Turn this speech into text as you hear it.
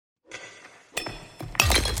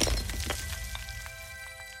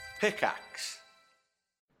Pickaxe.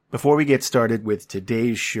 Before we get started with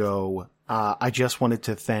today's show, I just wanted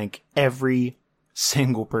to thank every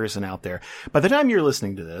single person out there. By the time you're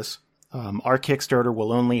listening to this, our Kickstarter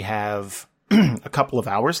will only have a couple of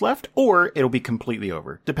hours left, or it'll be completely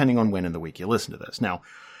over, depending on when in the week you listen to this. Now,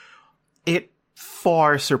 it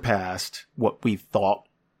far surpassed what we thought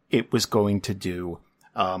it was going to do.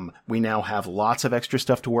 We now have lots of extra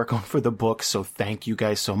stuff to work on for the book, so thank you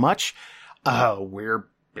guys so much. We're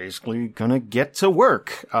basically gonna get to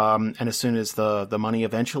work. And as soon as the money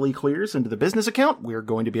eventually clears into the business account, we're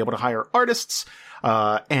going to be able to hire artists,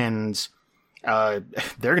 and they're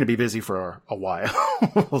gonna be busy for a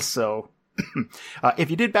while. So, if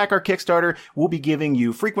you did back our Kickstarter, we'll be giving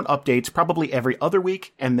you frequent updates probably every other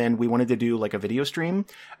week. And then we wanted to do like a video stream,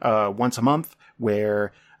 once a month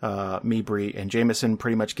where, me, Bree, and Jameson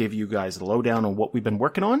pretty much give you guys the lowdown on what we've been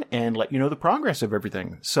working on and let you know the progress of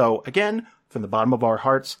everything. So again, from the bottom of our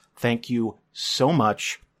hearts, thank you so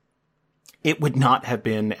much. It would not have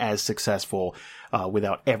been as successful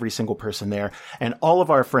without every single person there. And all of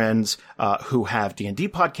our friends who have D&D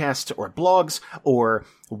podcasts or blogs or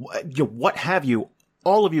what have you,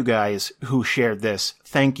 all of you guys who shared this,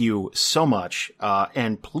 thank you so much.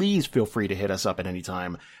 And please feel free to hit us up at any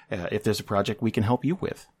time if there's a project we can help you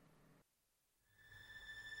with.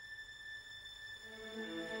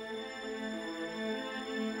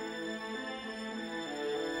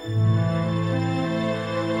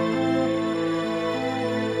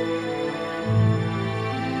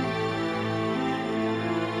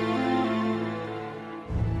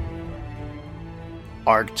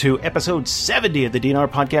 Arc 2, Episode 70 of the DNR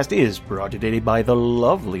Podcast is brought to you today by the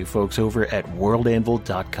lovely folks over at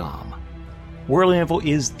WorldAnvil.com. WorldAnvil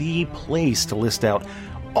is the place to list out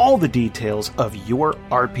all the details of your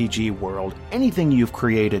RPG world. Anything you've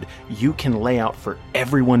created, you can lay out for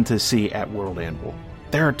everyone to see at WorldAnvil.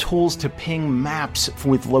 There are tools to ping maps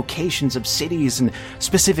with locations of cities and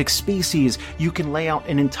specific species. You can lay out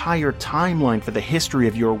an entire timeline for the history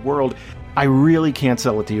of your world. I really can't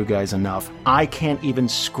sell it to you guys enough. I can't even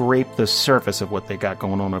scrape the surface of what they got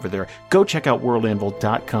going on over there. Go check out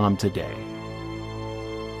WorldAnvil.com today.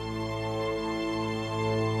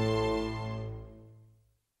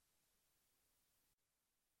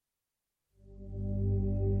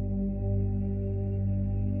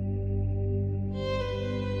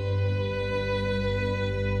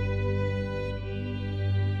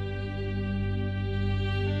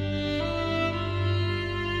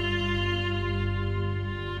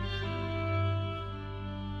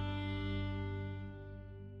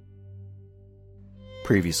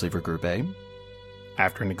 Previously for Group A,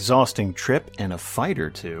 after an exhausting trip and a fight or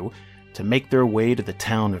two to make their way to the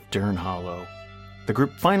town of Dern Hollow, the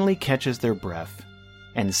group finally catches their breath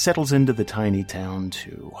and settles into the tiny town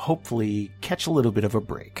to hopefully catch a little bit of a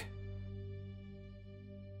break.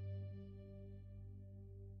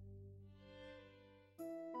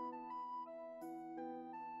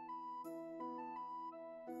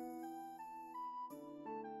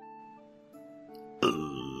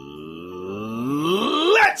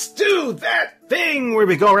 Let's do that thing where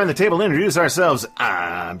we go around the table and introduce ourselves.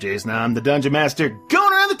 I'm Jason, I'm the Dungeon Master.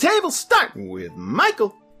 Going around the table, starting with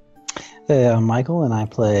Michael. Hey, I'm Michael, and I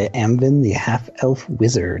play Amvin, the half-elf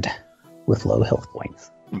wizard with low health points.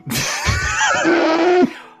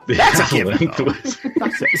 That's a given.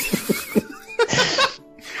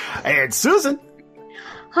 And Susan.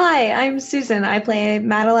 Hi, I'm Susan. I play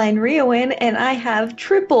Madeline Riowin, and I have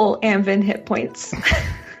triple Amvin hit points.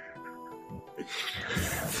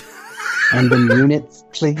 And the units,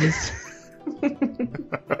 please.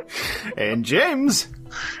 And James.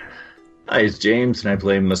 Hi, it's James, and I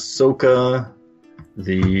play Masoka,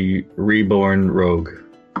 the reborn rogue.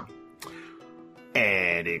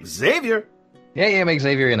 And Xavier. Hey, I'm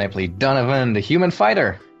Xavier, and I play Donovan, the human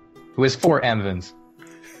fighter, who has 4 Amvins.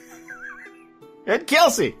 And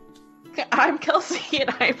Kelsey. I'm Kelsey,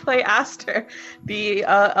 and I play Aster, the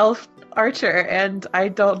elf archer, and I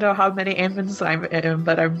don't know how many Amvins I'm in,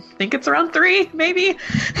 but I think it's around 3, maybe?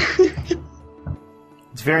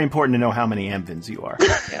 It's very important to know how many Amvins you are.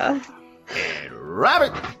 Yeah. And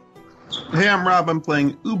Robert. Hey, I'm Rob. I'm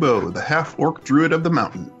playing Ubo, the half-orc druid of the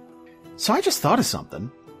mountain. So I just thought of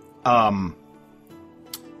something.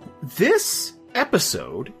 This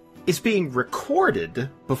episode is being recorded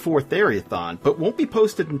before Theriathon, but won't be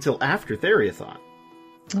posted until after Theriathon.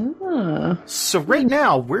 So right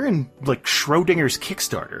now, we're in, like, Schrodinger's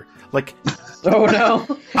Kickstarter. Like... Oh, no.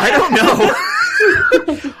 I don't know.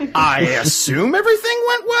 I assume everything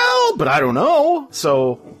went well, but I don't know.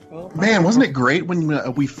 So, Man, wasn't it great when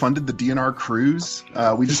we funded the DNR cruise?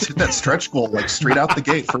 We just hit that stretch goal like straight out the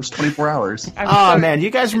gate, first 24 hours. Oh man, you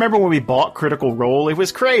guys remember when we bought Critical Role? It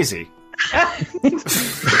was crazy.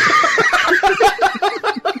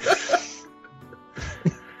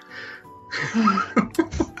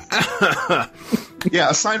 Yeah,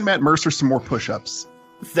 assign Matt Mercer some more push-ups.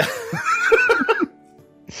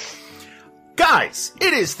 Guys,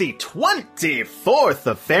 it is the 24th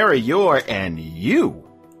of Farayor, and you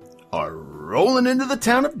are rolling into the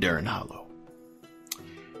town of Dern Hollow.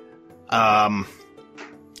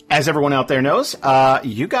 As everyone out there knows,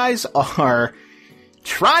 you guys are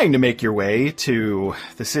trying to make your way to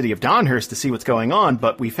the city of Donhurst to see what's going on,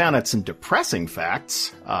 but we found out some depressing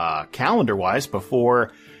facts, calendar-wise,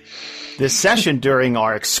 before this session during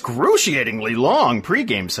our excruciatingly long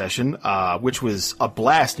pregame session, which was a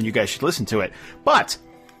blast, and you guys should listen to it. But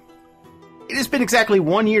it has been exactly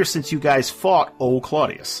 1 year since you guys fought old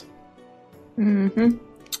Claudius. Mm-hmm.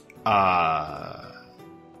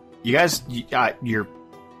 You guys, you're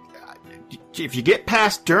if you get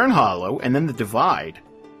past Dern Hollow and then the Divide,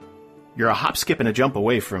 you're a hop, skip, and a jump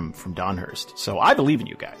away from Donhurst. So I believe in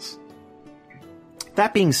you guys.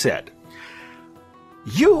 That being said,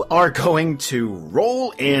 you are going to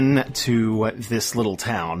roll into this little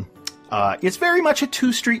town. It's very much a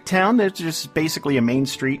two-street town. There's just basically a main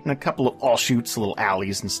street and a couple of offshoots, little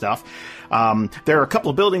alleys and stuff. There are a couple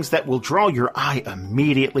of buildings that will draw your eye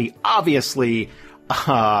immediately. Obviously,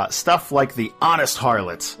 stuff like the Honest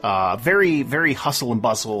Harlot. Very, very hustle and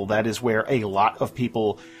bustle. That is where a lot of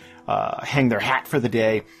people hang their hat for the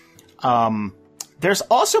day. There's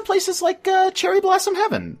also places like Cherry Blossom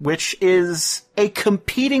Heaven, which is a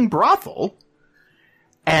competing brothel.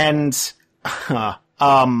 And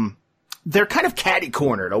they're kind of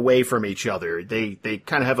catty-cornered away from each other. They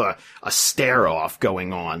kind of have a stare-off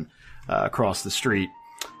going on across the street.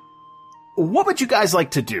 What would you guys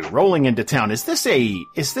like to do rolling into town? Is this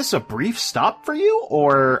a brief stop for you,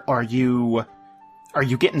 or are you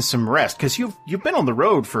getting some rest? Because you've been on the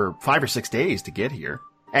road for 5 or 6 days to get here.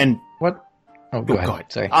 And What? Oh, go ahead.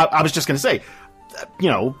 Sorry. I was just going to say,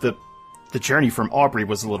 the journey from Aubrey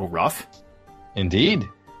was a little rough. Indeed.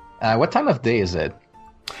 What time of day is it?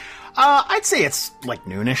 I'd say it's like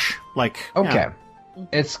noonish. Okay.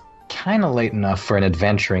 It's kind of late enough for an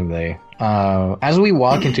adventuring day. As we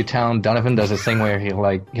walk into town, Donovan does this thing where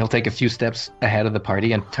he'll take a few steps ahead of the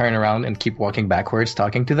party and turn around and keep walking backwards,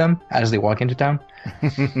 talking to them as they walk into town.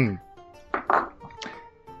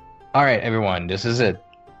 All right, everyone, this is it.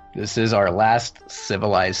 This is our last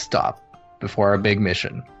civilized stop before our big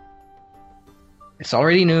mission. It's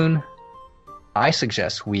already noon. I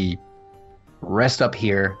suggest we rest up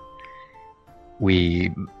here.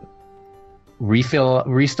 We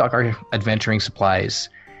restock our adventuring supplies,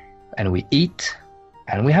 and we eat,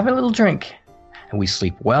 and we have a little drink, and we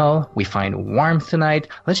sleep well. We find warmth tonight.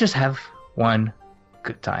 Let's just have one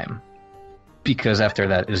good time, because after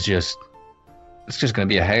that it's just going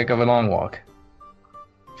to be a heck of a long walk.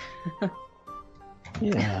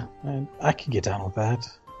 Yeah, I could get down with that.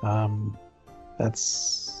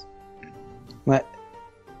 That's what.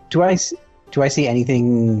 Do I see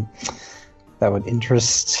anything that would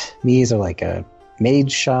interest me? Is there like a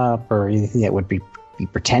maid shop or anything that would be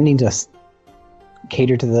pretending to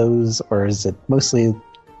cater to those, or is it mostly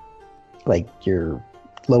like your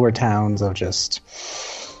lower towns of just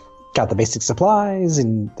got the basic supplies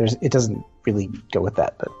and it doesn't really go with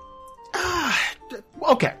that? But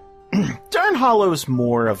okay. Dern Hollow's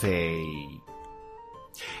more of an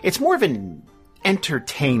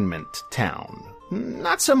entertainment town.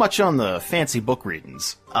 Not so much on the fancy book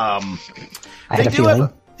readings. I had a feeling.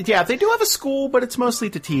 They do have a school, but it's mostly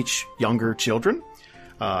to teach younger children.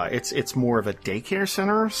 It's more of a daycare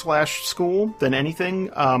center / school than anything.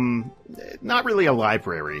 Not really a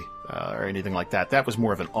library or anything like that. That was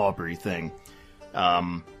more of an Aubrey thing.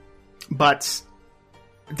 But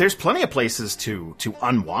there's plenty of places to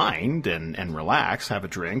unwind and relax, have a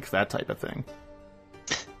drink, that type of thing.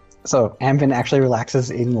 So Amvin actually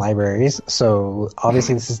relaxes in libraries. So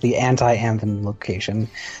obviously this is the anti-Amvin location.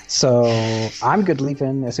 So I'm good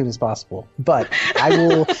leaving as soon as possible. But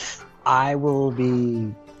I will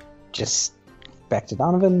be just back to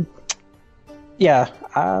Donovan. Yeah,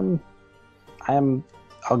 I am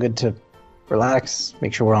all good to relax,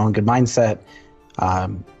 make sure we're all in good mindset.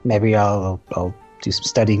 Maybe I'll do some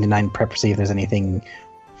studying tonight and prep, see if there's anything,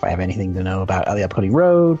 if I have anything to know about the upcoming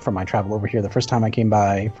road from my travel over here the first time I came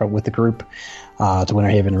by with the group to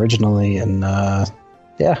Winter Haven originally, and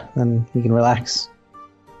then we can relax.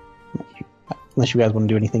 Unless you guys want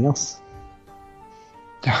to do anything else.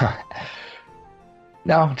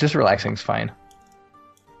 No, just relaxing's fine.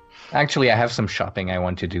 Actually, I have some shopping I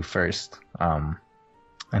want to do first.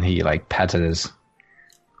 And he like pats at his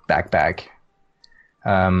backpack.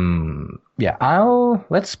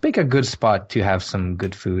 Let's pick a good spot to have some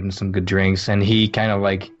good food and some good drinks. And he kind of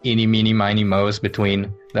like eeny, meeny, miny, moes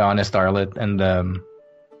between the Honest Harlot and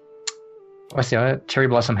what's the other? Cherry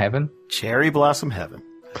Blossom Heaven? Cherry Blossom Heaven.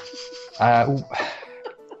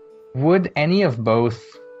 Would any of both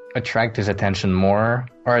attract his attention more?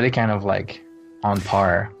 Or are they kind of like on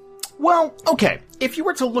par? Well, okay. If you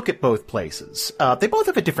were to look at both places, they both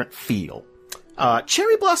have a different feel.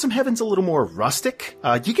 Cherry Blossom Heaven's a little more rustic.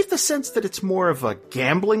 You get the sense that it's more of a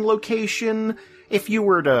gambling location. If you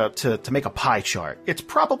were to make a pie chart, it's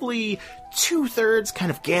probably 2/3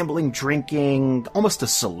 kind of gambling, drinking, almost a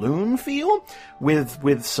saloon feel,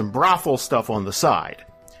 with some brothel stuff on the side.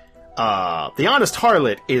 The Honest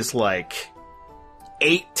Harlot is like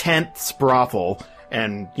 8/10 brothel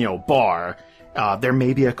and, bar. There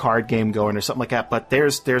may be a card game going or something like that, but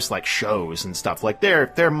there's like shows and stuff. Like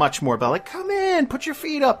they're much more about like, come in, put your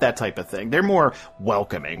feet up, that type of thing. They're more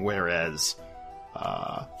welcoming, whereas,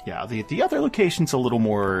 the other location's a little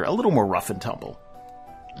more rough and tumble.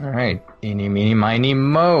 All right, eeny, meeny, miny,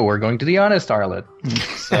 mo. We're going to the Honest Harlot.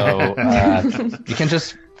 So you can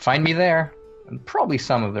just find me there, and probably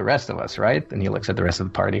some of the rest of us, right? And he looks at the rest of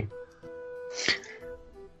the party.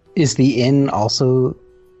 Is the inn also?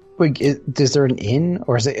 Wait, is there an inn,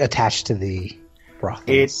 or is it attached to the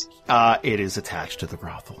brothels? It is attached to the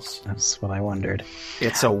brothels. That's what I wondered.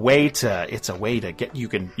 It's a way to get you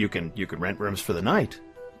can rent rooms for the night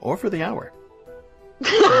or for the hour. Is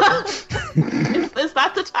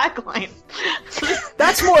that the tagline?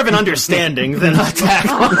 That's more of an understanding than a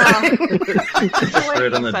tagline.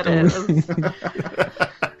 Right on the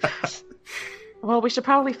door. Well, we should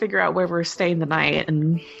probably figure out where we're staying the night,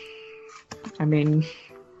 and I mean,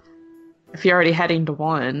 if you're already heading to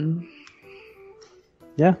one.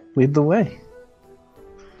 Yeah, lead the way.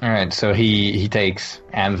 All right, so he takes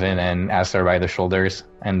Anvin and Astor by the shoulders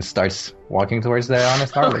and starts walking towards the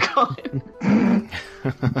Honest Harlot. God.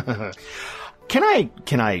 Can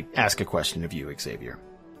I ask a question of you, Xavier?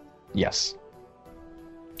 Yes.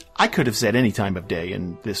 I could have said any time of day,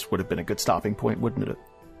 and this would have been a good stopping point, wouldn't it?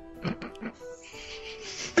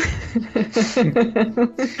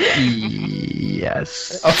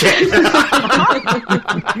 Yes. Okay.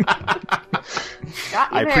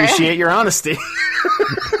 Got you I there. appreciate your honesty.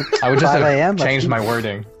 I would just 5 a.m., have but- changed my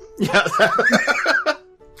wording. Yeah.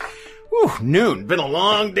 Whew, noon. Been a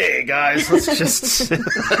long day, guys. Let's just.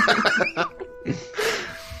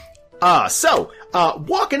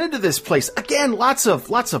 Walking into this place again, lots of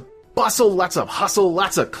bustle, lots of hustle,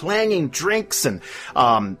 lots of clanging drinks, and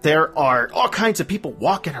there are all kinds of people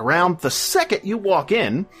walking around. The second you walk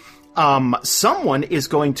in, someone is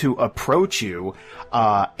going to approach you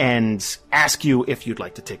and ask you if you'd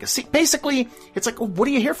like to take a seat. Basically, it's like, what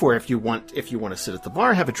are you here for? If you want to sit at the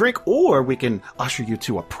bar, have a drink, or we can usher you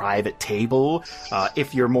to a private table.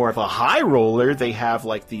 If you're more of a high roller, they have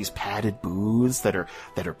like these padded booths that are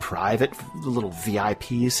private, little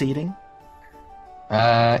VIP seating.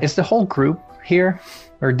 Is the whole group here,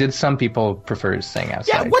 or did some people prefer staying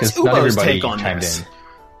outside? Yeah, what's 'Cause not Ubo's everybody take on chimed this? in.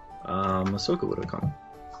 Masoka would have come.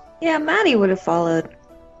 Yeah, Maddie would have followed.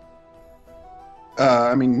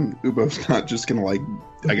 I mean, Ubo's not just gonna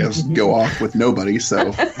go off with nobody.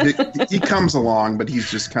 So he comes along, but he's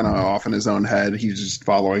just kind of off in his own head. He's just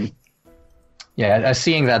following. Yeah,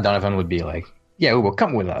 seeing that, Donovan would be like, "Yeah, Ubo,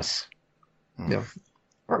 come with us. Yeah,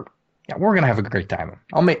 we're gonna have a great time.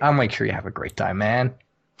 I'll make sure you have a great time, man."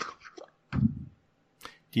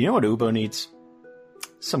 Do you know what Ubo needs?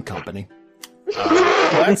 Some company.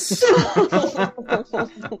 Let's.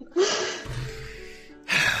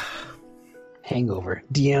 Hangover,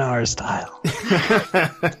 DNR style.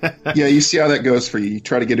 Yeah, you see how that goes for you. You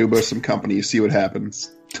try to get Ubo some company, you see what happens.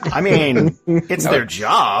 I mean, it's their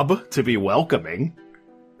job to be welcoming.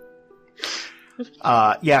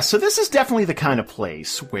 So this is definitely the kind of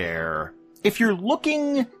place where if you're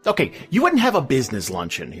looking, okay, you wouldn't have a business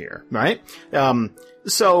luncheon here, right?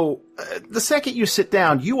 So the second you sit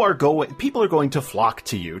down, people are going to flock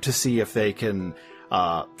to you to see if they can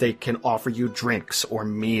offer you drinks or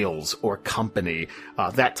meals or company,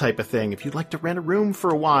 that type of thing. If you'd like to rent a room for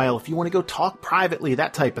a while, if you want to go talk privately,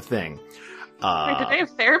 that type of thing. Wait, did they have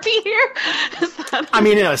therapy here? Is that I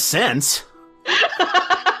mean, in a sense.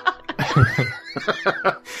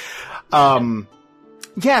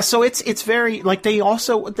 So it's very like they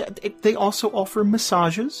also offer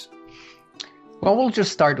massages. Well, we'll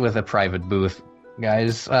just start with a private booth,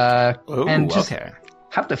 guys, and just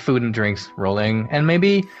have the food and drinks rolling, and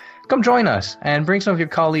maybe come join us and bring some of your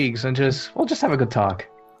colleagues, and we'll just have a good talk.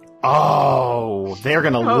 Oh, they're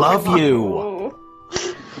gonna love you.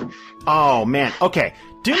 Oh man. Okay,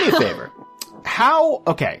 do me a favor.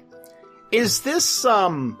 Okay, is this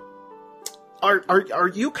are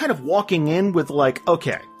you kind of walking in with like,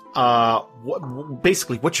 okay,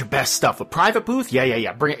 basically what's your best stuff? A private booth?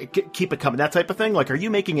 Yeah. Bring it, keep it coming, that type of thing. Like, are you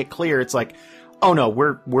making it clear? It's like, oh no,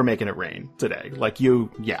 we're making it rain today. Like you're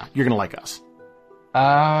gonna like us.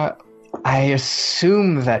 I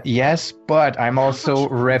assume that yes, but I'm also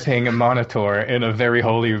repping a Monitor in a very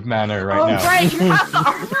holy manner now. Oh, right, you have the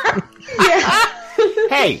armor. Yeah.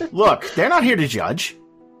 Hey, look, they're not here to judge.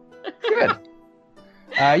 Good.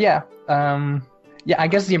 Yeah. I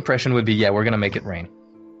guess the impression would be, yeah, we're gonna make it rain.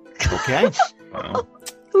 Okay. Wow.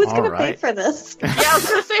 Who's All gonna right. pay for this? Yeah, I was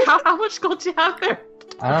gonna say, how much gold do you have there?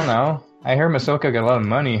 I don't know. I hear Masoka got a lot of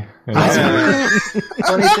money.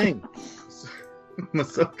 Funny thing.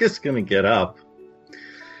 Masoka's gonna get up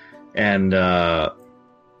and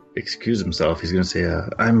excuse himself. He's gonna say,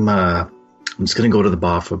 I'm just gonna go to the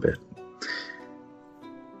bar for a bit.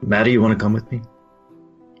 Maddie, you wanna come with me?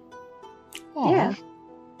 Yeah.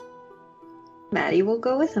 Maddie will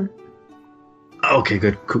go with him. Okay,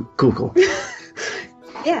 good. Cool.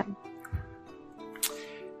 Yeah.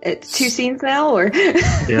 It's 2 scenes now, or?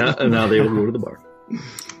 Yeah, and now they will go to the bar.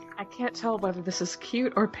 I can't tell whether this is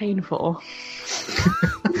cute or painful.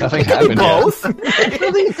 Nothing happened yet. Both.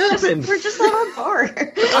 Nothing happened. We're just not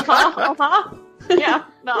on bar. Yeah,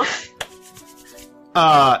 no.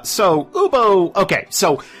 So Ubo. Okay,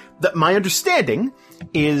 so my understanding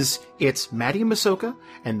is it's Maddie and Masoka,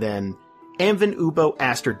 and then Anvin, Ubo,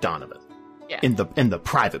 Aster, Donovan. Yeah. In the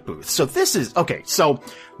private booth. So this is okay. So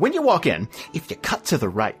when you walk in, if you cut to the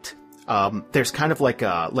right, there's kind of like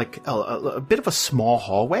a bit of a small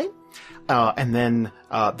hallway, and then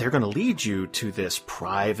they're going to lead you to this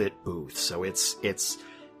private booth. So it's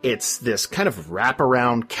this kind of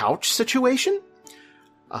wraparound couch situation,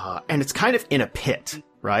 and it's kind of in a pit,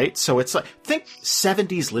 right? So it's like, think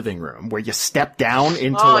 70s living room where you step down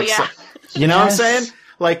into you know what I'm saying?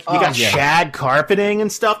 Like, you got shag carpeting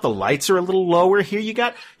and stuff. The lights are a little lower here. You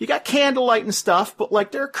got candlelight and stuff, but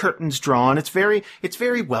like there are curtains drawn. It's very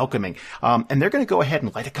welcoming. And they're going to go ahead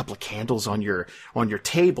and light a couple of candles on your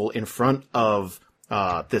table in front of,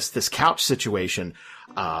 this couch situation.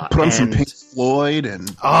 Put on some Pink Floyd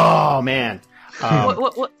and. Oh man.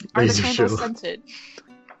 What are the Laser candles show. scented?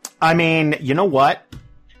 I mean, you know what?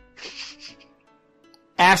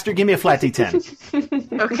 Aster, give me a flat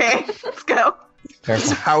D10. Okay, let's go.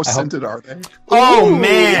 Careful. How scented are they? Oh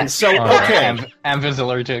man. So, okay. Anvin's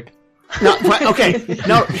allergic. No, but, okay.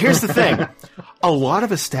 No, here's the thing. A lot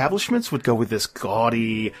of establishments would go with this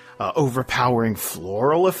gaudy, overpowering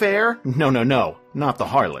floral affair. No, not the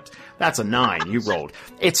harlot. That's a 9 you rolled.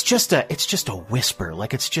 It's just a whisper.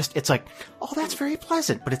 Like it's like, oh, that's very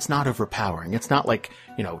pleasant, but it's not overpowering. It's not like,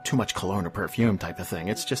 too much cologne or perfume type of thing.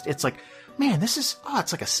 It's like, man, this is,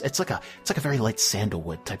 it's like a very light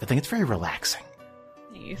sandalwood type of thing. It's very relaxing.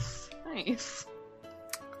 Nice.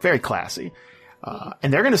 Very classy.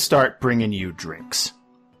 And they're going to start bringing you drinks.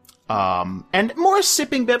 And more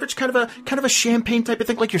sipping beverage, kind of a champagne type of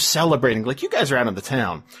thing, like you're celebrating, like you guys are out in the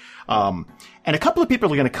town. And a couple of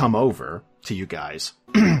people are going to come over to you guys.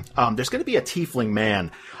 There's going to be a tiefling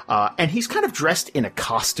man, and he's kind of dressed in a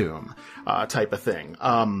costume, type of thing.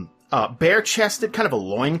 Bare-chested, kind of a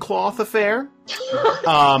loincloth affair.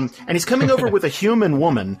 And he's coming over with a human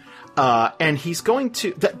woman, and he's going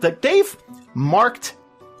to, they've marked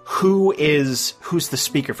who's the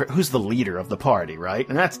speaker who's the leader of the party, right?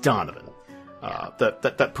 And that's Donovan.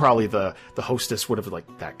 That probably the hostess would have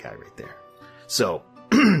like that guy right there. So,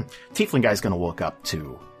 Tiefling guy's gonna walk up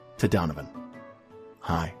to Donovan.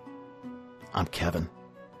 Hi, I'm Kevin.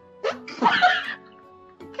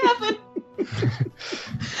 Kevin.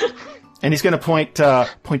 And he's gonna point to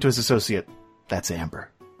his associate. That's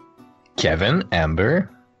Amber. Kevin, Amber,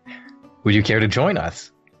 would you care to join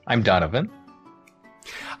us? I'm Donovan.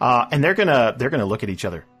 And they're gonna look at each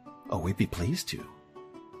other. Oh, we'd be pleased to.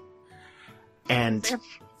 And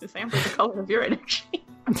Is amber the color of your energy?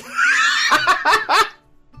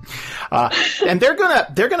 and they're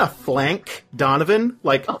gonna flank Donovan,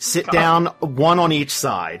 like sit down one on each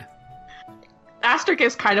side. Aster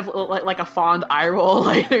gives kind of like a fond eye roll,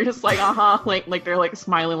 like they're just like like they're like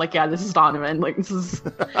smiling, like yeah, this is Donovan, like this is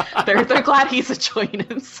they're glad he's enjoying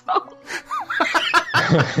himself.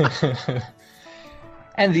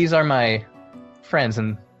 And these are my friends,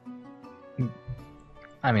 and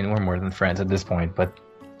I mean, we're more than friends at this point, but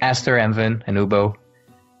Aster, Anvin, and Ubo.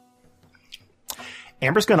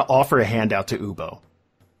 Amber's going to offer a handout to Ubo.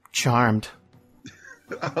 Charmed.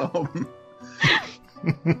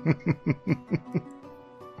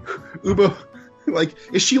 Ubo, like,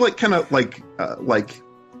 is she like kind of like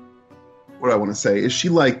what do I want to say? Is she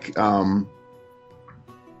like does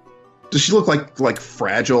she look like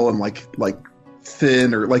fragile and like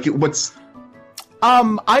thin or like what's?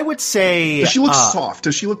 I would say. Does she look soft?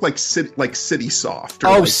 Does she look like city soft? Or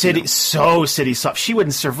Oh, like, city soft. She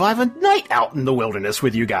wouldn't survive a night out in the wilderness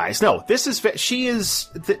with you guys. No, this is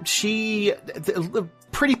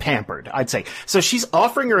pretty pampered, I'd say. So she's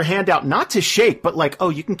offering her hand out not to shake, but like, oh,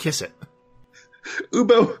 you can kiss it.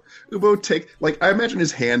 Ubo I imagine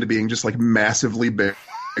his hand being just like massively bigger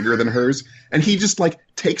than hers, and he just like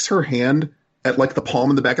takes her hand at like the palm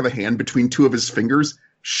and the back of the hand between two of his fingers,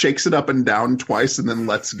 shakes it up and down twice, and then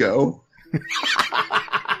lets go.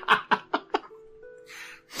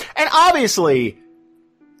 And obviously,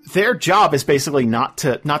 their job is basically not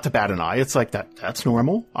to bat an eye. It's like that's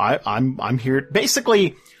normal. I'm here.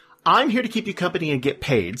 Basically, I'm here to keep you company and get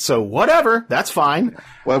paid. So whatever, that's fine.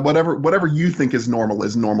 Well, whatever you think is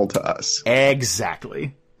normal to us.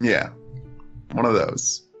 Exactly. Yeah, one of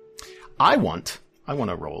those. I want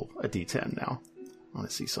to roll a d10 now. I want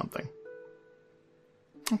to see something.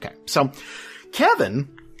 Okay, so Kevin,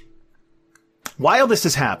 while this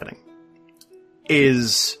is happening,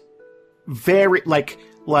 is very like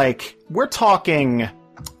we're talking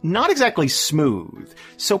not exactly smooth.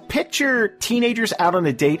 So picture teenagers out on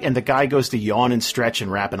a date and the guy goes to yawn and stretch and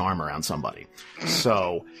wrap an arm around somebody.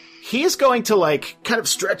 So he's going to like kind of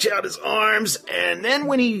stretch out his arms, and then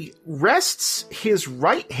when he rests his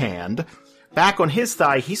right hand back on his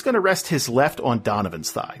thigh, he's going to rest his left on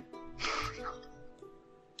Donovan's thigh.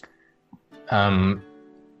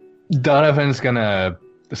 Donovan's gonna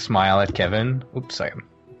smile at Kevin. Oops, I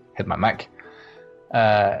hit my mic.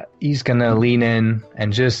 He's gonna lean in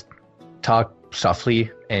and just talk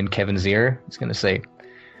softly in Kevin's ear. He's gonna say,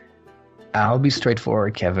 I'll be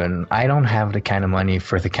straightforward, Kevin. I don't have the kind of money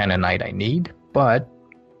for the kind of night I need, but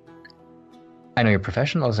I know you're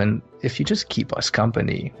professionals, and if you just keep us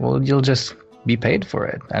company, well, you'll just be paid for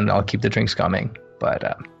it, and I'll keep the drinks coming. But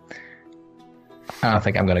I don't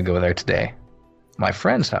think I'm gonna go there today. My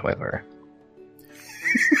friends, however.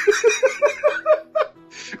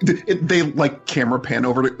 They like camera pan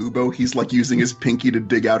over to Ubo. He's like using his pinky to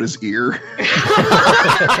dig out his ear.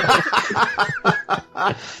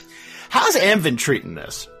 How's Amvin treating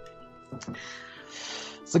this?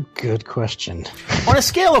 It's a good question. On a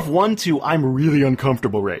scale of 1 to I'm really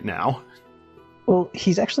uncomfortable right now. Well,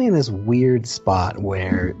 he's actually in this weird spot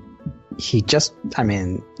where he just,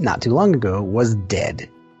 not too long ago, was dead.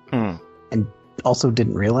 And also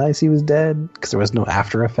didn't realize he was dead because there was no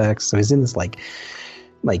after effects. So he's in this like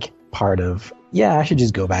part of, yeah, I should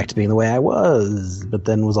just go back to being the way I was. But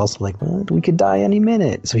then was also like, well, we could die any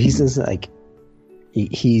minute. So he's this like, he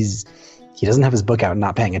doesn't have his book out and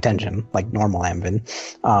not paying attention like normal Amvin.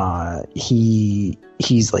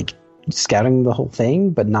 He's like scouting the whole thing,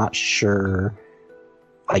 but not sure.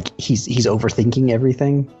 Like he's overthinking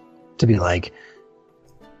everything to be like,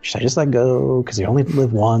 should I just let go? Because you only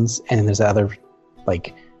live once. And then there's the other,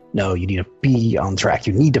 like, no, you need to be on track.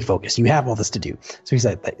 You need to focus. You have all this to do. So he's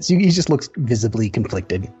like, so he just looks visibly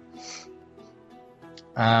conflicted.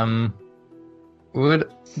 Would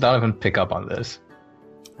Donovan pick up on this?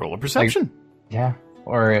 Roll a perception. Yeah,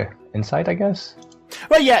 or insight, I guess.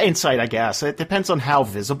 Well, yeah, insight, I guess. It depends on how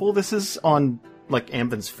visible this is on like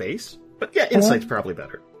Amvin's face. But yeah, insight's probably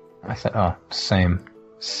better. I said, same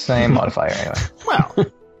modifier anyway. Wow.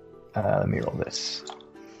 Let me roll this.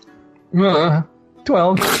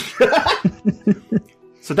 12.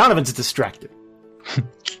 So Donovan's distracted.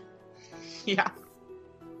 Yeah.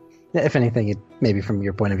 If anything, maybe from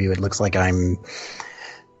your point of view, it looks like I'm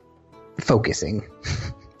focusing,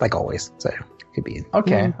 like always. So it could be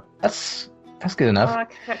okay. That's good enough.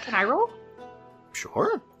 Can I roll?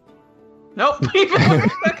 Sure. Nope.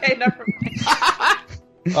 Okay, never mind.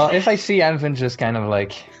 Well, if I see Amvin just kind of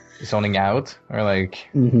like zoning out, or like,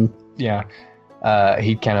 yeah,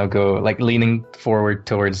 he'd kind of go like leaning forward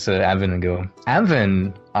towards Amvin and go,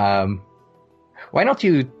 Amvin, why don't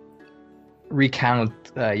you recount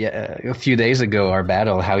a few days ago our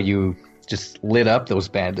battle, how you just lit up those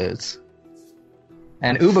bandits?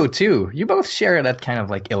 And Ubo too. You both share that kind of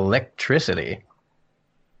like electricity.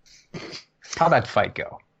 How'd that fight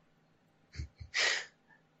go?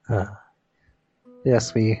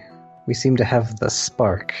 Yes, we seem to have the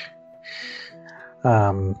spark.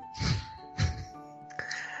 I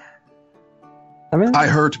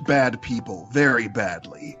hurt bad people very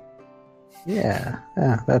badly. Yeah,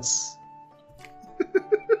 that's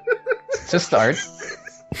It's a start.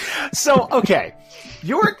 So, okay.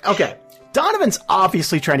 Donovan's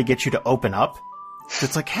obviously trying to get you to open up.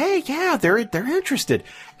 It's like, hey, yeah, they're interested.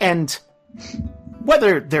 And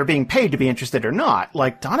whether they're being paid to be interested or not,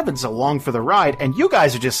 like, Donovan's along for the ride, and you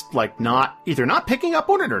guys are just, like, either not picking up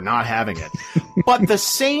on it or not having it. But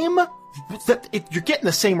you're getting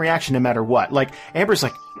the same reaction no matter what. Like, Amber's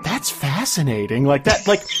like, that's fascinating. Like, that,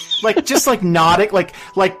 like, just, like, nodding, like,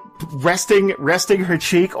 resting her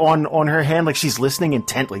cheek on her hand, like she's listening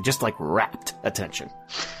intently, just, like, rapt attention.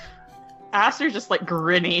 Aster's just, like,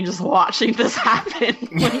 grinning, just watching this happen.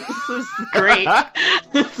 Like, this is great.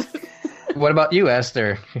 What about you,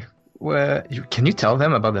 Aster? Can you tell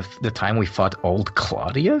them about the time we fought old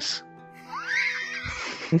Claudius?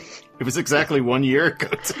 It was exactly 1 year ago.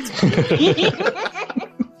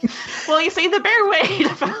 Well, you see, the bear waited.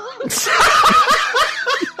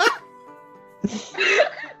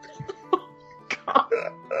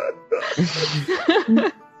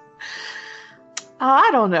 I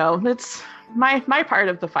don't know. It's my part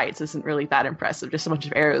of the fights isn't really that impressive. Just a bunch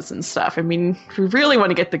of arrows and stuff. I mean, if we really want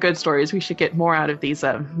to get the good stories, we should get more out of these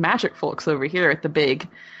magic folks over here at the big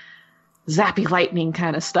zappy lightning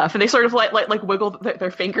kind of stuff. And they sort of like wiggle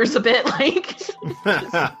their fingers a bit, like.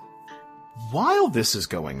 While this is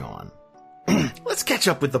going on, let's catch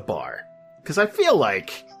up with the bar, because I feel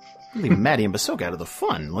like leaving Maddie and Basoka out of the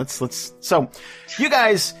fun. So you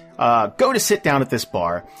guys go to sit down at this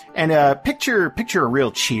bar, and picture a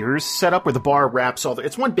real Cheers setup where the bar wraps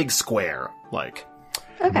it's one big square, like.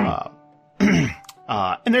 Okay. And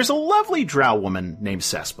there's a lovely drow woman named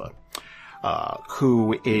Cespa,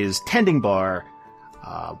 who is tending bar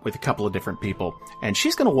with a couple of different people, and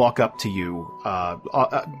she's going to walk up to you,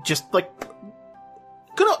 just like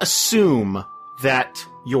going to assume that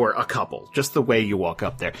you're a couple, just the way you walk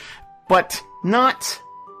up there, but not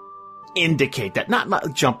indicate that,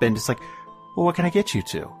 not jump in. It's like, well, what can I get you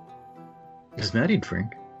to? Does Maddie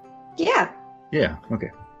drink? Yeah. Yeah,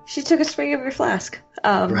 okay. She took a swig of your flask.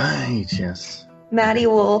 Right, yes. Maddie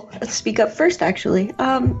will speak up first, actually.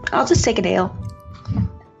 I'll just take an ale.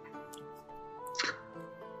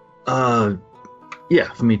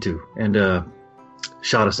 Yeah, for me too. And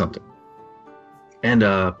shot of something. And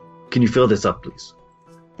can you fill this up, please?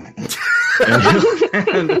 And he'll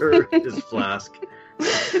hand her his flask.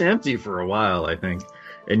 It's been empty for a while, I think.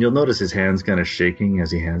 And you'll notice his hands kind of shaking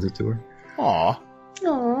as he hands it to her. Aw.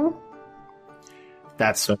 Aww.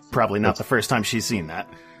 That's probably not the first time she's seen that.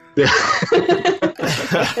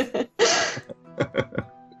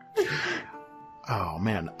 Oh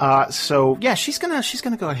man. So yeah, she's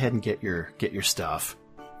gonna go ahead and get your stuff.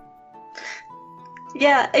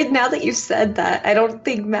 Yeah, and now that you said that, I don't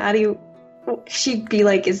think Maddie, she'd be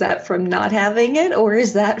like, is that from not having it, or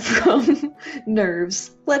is that from nerves?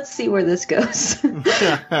 Let's see where this goes.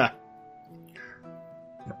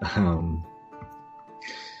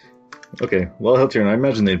 Okay, well, he'll turn. I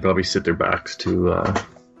imagine they'd probably sit their backs to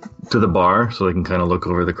the bar so they can kind of look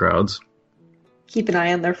over the crowds. Keep an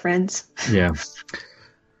eye on their friends. Yeah.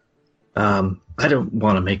 I don't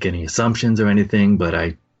want to make any assumptions or anything, but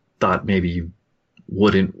I thought maybe you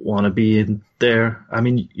wouldn't want to be in there. I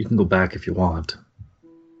mean, you can go back if you want.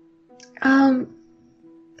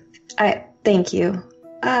 Thank you.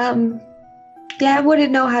 Yeah, I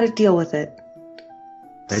wouldn't know how to deal with it.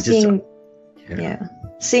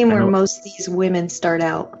 Seeing where most of these women start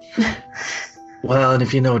out. Well, and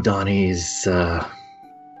if you know Donnie's, I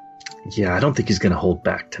don't think he's going to hold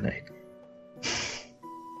back tonight.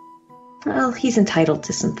 Well, he's entitled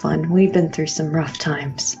to some fun. We've been through some rough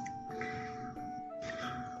times.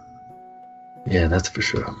 Yeah, that's for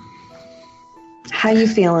sure. How you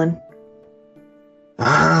feeling?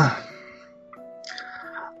 I'm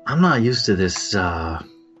not used to this. Are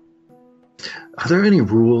there any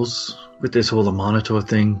rules with this whole Amonitor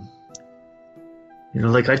thing? You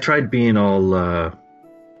know, like I tried being all, I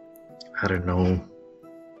don't know,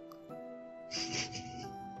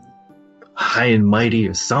 high and mighty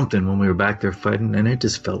or something when we were back there fighting, and it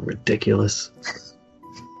just felt ridiculous.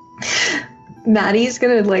 Maddie's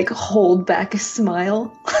gonna, like, hold back a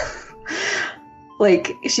smile.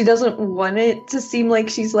 Like, she doesn't want it to seem like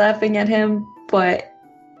she's laughing at him, but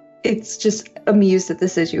it's just amused at the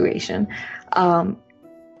situation.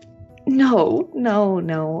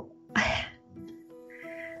 No.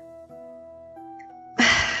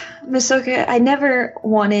 Basoka, I never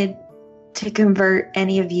wanted to convert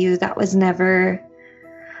any of you. I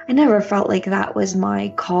never felt like that was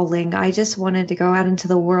my calling. I just wanted to go out into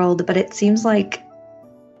the world, but it seems like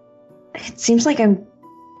I'm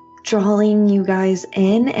drawing you guys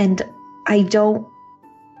in, and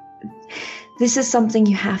this is something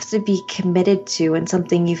you have to be committed to and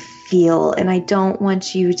something you feel, and I don't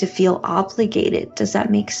want you to feel obligated. Does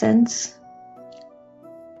that make sense?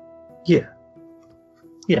 Yeah.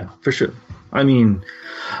 Yeah, for sure. I mean,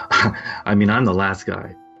 I'm the last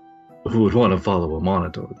guy who would want to follow a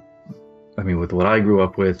monitor. I mean, with what I grew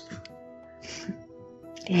up with.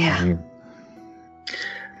 Yeah. I mean,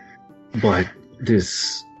 but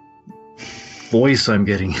this voice I'm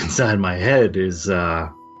getting inside my head is,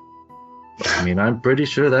 I'm pretty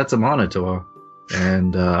sure that's a monitor.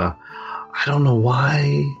 And, I don't know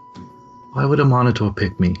why would a monitor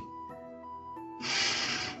pick me?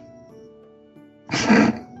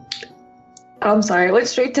 I'm sorry, I went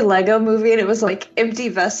straight to Lego Movie and it was like empty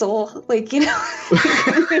vessel, like, you know.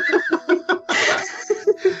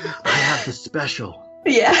 I have the special.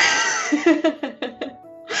 Yeah.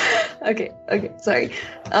 Okay, sorry.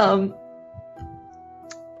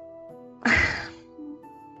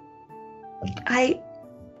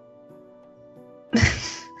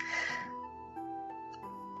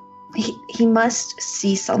 He must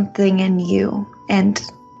see something in you, and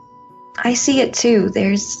I see it too.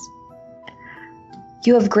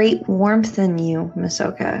 You have great warmth in you,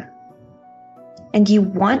 Masoka, and you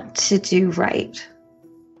want to do right.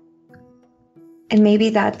 And maybe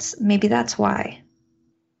that's why.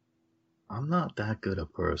 I'm not that good a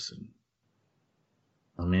person.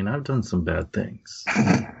 I mean, I've done some bad things.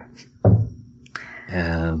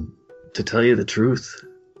 And to tell you the truth,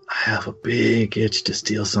 I have a big itch to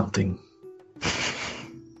steal something.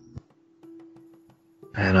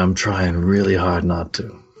 And I'm trying really hard not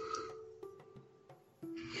to.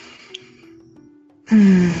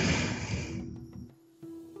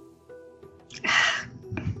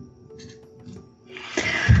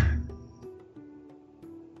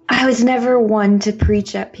 I was never one to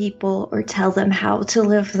preach at people or tell them how to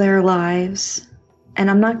live their lives, and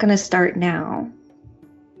I'm not going to start now.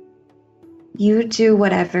 You do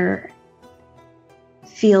whatever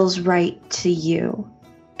feels right to you,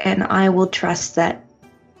 and I will trust that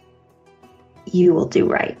you will do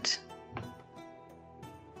right.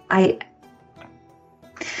 I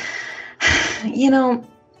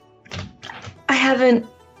haven't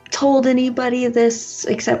told anybody this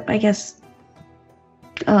except, I guess,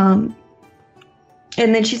 and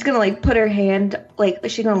then she's gonna like put her hand, like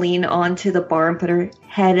she's gonna lean onto the bar and put her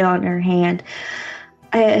head on her hand.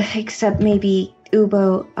 Except maybe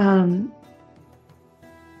Ubo.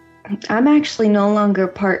 I'm actually no longer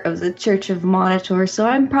part of the Church of Monitor, so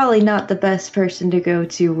I'm probably not the best person to go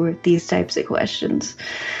to with these types of questions.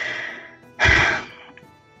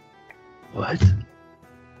 What?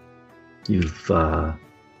 You've left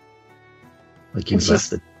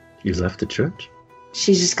the church?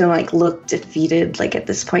 She's just gonna like look defeated, like at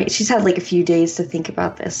this point. She's had like a few days to think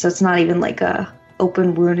about this, so it's not even like a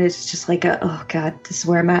open wound. It's just like oh god, this is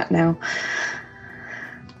where I'm at now.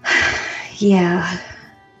 Yeah.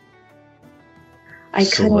 I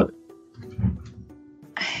couldn't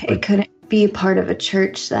be a part of a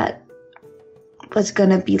church that was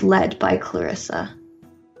gonna be led by Clarissa.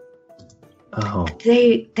 Oh.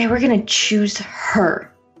 They were gonna choose her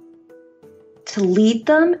to lead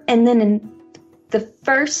them, and then in the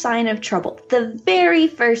first sign of trouble, the very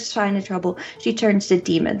first sign of trouble, she turns to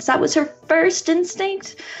demons. That was her first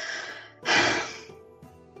instinct.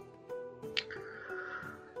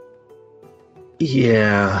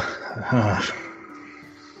 Yeah.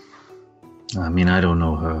 I mean, I don't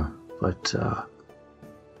know her, but,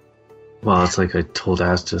 well, it's like I told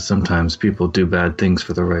Asta, sometimes people do bad things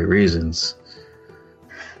for the right reasons.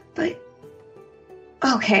 But,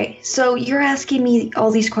 okay, so you're asking me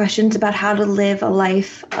all these questions about how to live a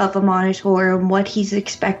life of a monitor and what he's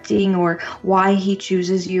expecting or why he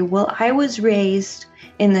chooses you. Well, I was raised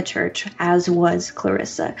in the church, as was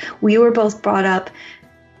Clarissa. We were both brought up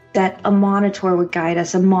that a monitor would guide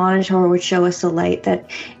us, a monitor would show us the light,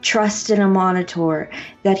 that trust in a monitor,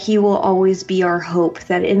 that he will always be our hope,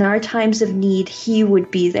 that in our times of need, he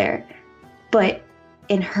would be there. But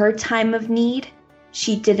in her time of need,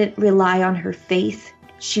 she didn't rely on her faith.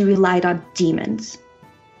 She relied on demons.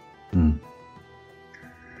 I'm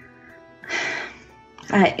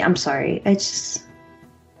sorry. I just...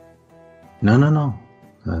 No.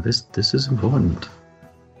 This is important.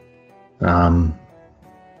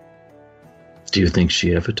 Do you think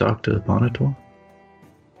she ever talked to the monitor?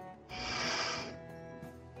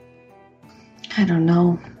 I don't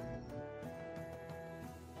know.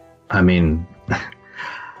 I mean,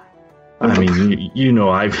 I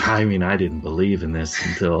didn't believe in this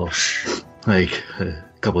until like a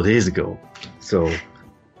couple of days ago. So,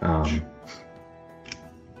 I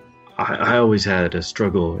always had a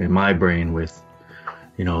struggle in my brain with,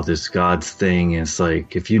 this God's thing. It's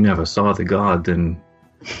like, if you never saw the God, then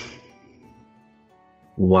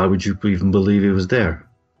why would you even believe he was there?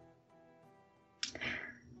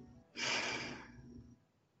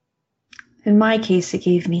 In my case, it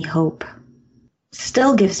gave me hope.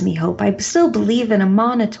 Still gives me hope. I still believe in a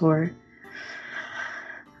monitor.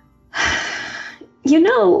 You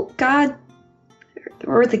know, God,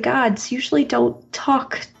 or the gods, usually don't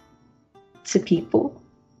talk to people.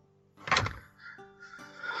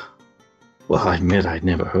 Well, I admit I'd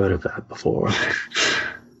never heard of that before.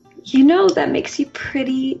 You know, that makes you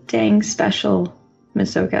pretty dang special,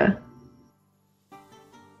 Misoka.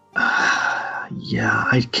 Yeah,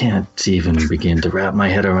 I can't even begin to wrap my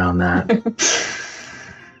head around that.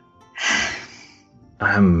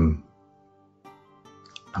 I'm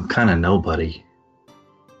kind of nobody.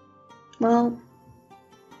 Well,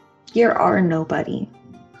 you're our nobody.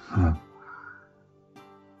 Huh.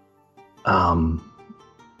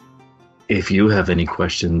 If you have any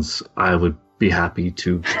questions, I would be happy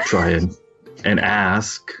to try and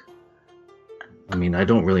ask. I mean, I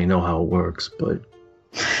don't really know how it works, but...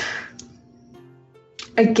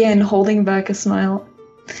 Again, holding back a smile.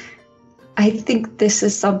 I think this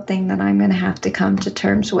is something that I'm going to have to come to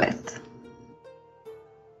terms with.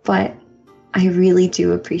 But I really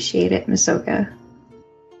do appreciate it, Misoka.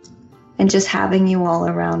 And just having you all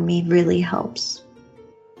around me really helps.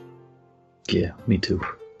 Yeah, me too.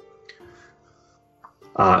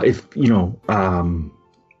 If, you don't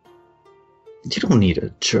need a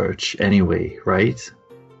church anyway, right?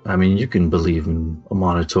 I mean, you can believe in a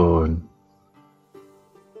monitor and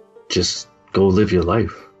just go live your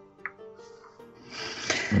life.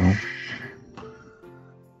 You know?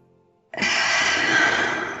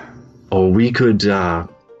 Or we could,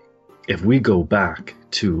 if we go back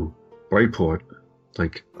to Brightport,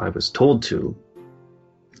 like I was told to,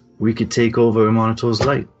 we could take over a monitor's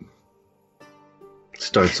light.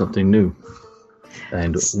 Start something new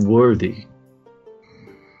and worthy.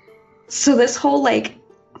 So this whole,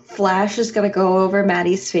 flash is gonna go over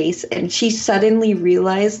Maddie's face, and she suddenly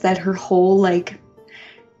realized that her whole,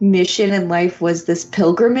 mission in life was this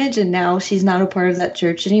pilgrimage, and now she's not a part of that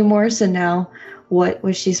church anymore, so now what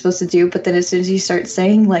was she supposed to do? But then as soon as you start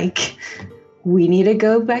saying, we need to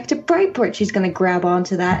go back to Brightport, she's gonna grab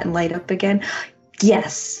onto that and light up again.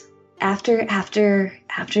 Yes. After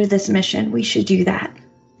this mission, we should do that.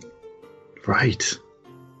 Right.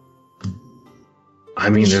 I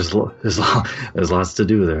mean, there's lots to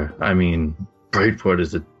do there. I mean, Brightport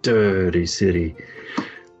is a dirty city,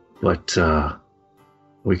 but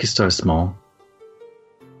we could start small.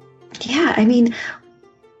 Yeah, I mean,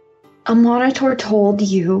 a monitor told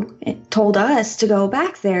us to go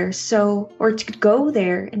back there, or to go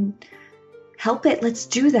there and help it. Let's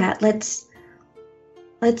do that. Let's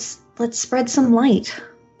spread some light.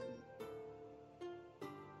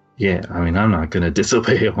 Yeah, I mean, I'm not going to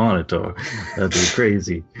disobey a monitor. That'd be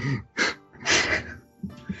crazy.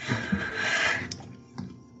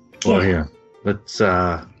 Well, here, let's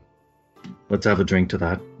have a drink to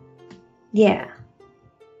that. Yeah.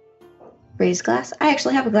 Raise glass. I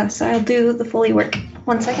actually have a glass, so I'll do the Foley work.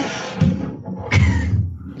 1 second.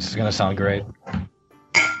 This is gonna sound great.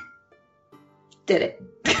 Did it.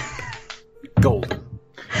 Gold.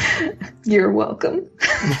 You're welcome.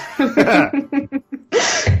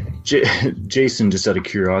 Jason, just out of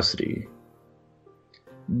curiosity,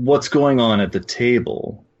 what's going on at the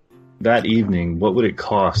table that evening? What would it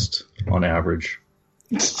cost on average?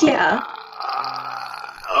 Yeah.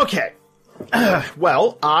 Okay.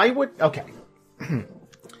 Well, I would... Okay.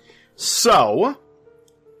 So,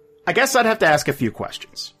 I guess I'd have to ask a few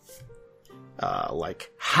questions.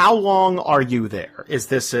 How long are you there? Is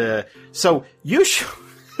this a... So, you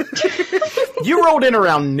you rolled in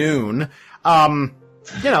around noon.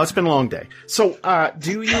 It's been a long day. So, are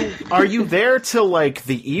you there till,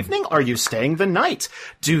 the evening? Are you staying the night?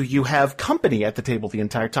 Do you have company at the table the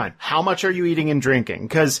entire time? How much are you eating and drinking?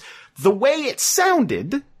 Because the way it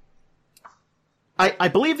sounded... I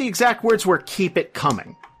believe the exact words were, keep it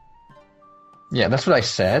coming. Yeah, that's what I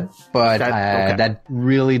said, but that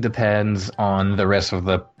really depends on the rest of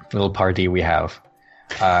the little party we have.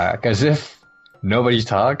 Because if nobody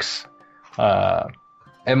talks,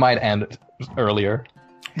 it might end earlier.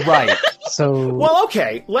 Right. So, well,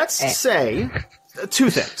 okay, let's say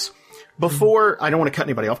two things. Before, I don't want to cut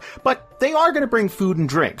anybody off, but they are going to bring food and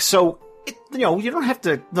drink. So, you don't have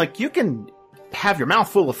to, you can have your mouth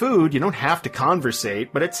full of food. You don't have to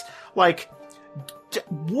conversate, but it's would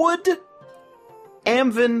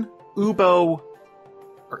Amvin, Ubo,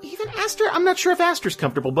 or even Aster, I'm not sure if Aster's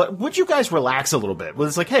comfortable, but would you guys relax a little bit? Well,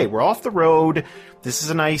 it's hey, we're off the road. This is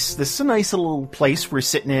a nice little place we're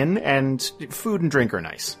sitting in, and food and drink are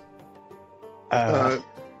nice.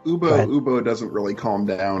 Ubo doesn't really calm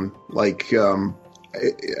down.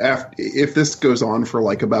 if this goes on for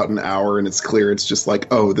like about an hour and it's clear it's just like,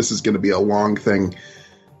 oh, this is going to be a long thing,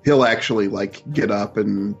 he'll actually like get up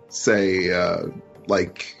and say,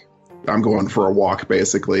 like, I'm going for a walk,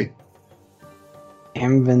 basically.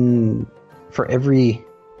 Amvin, for every...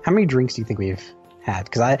 How many drinks do you think we've had?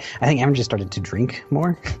 Because I think Amvin just started to drink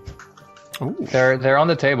more. Ooh. They're on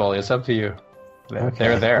the table. It's up to you.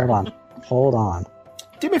 They're there. Hold on.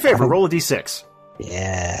 Do me a favor, roll a d6.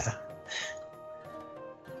 Yeah.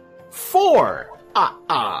 4.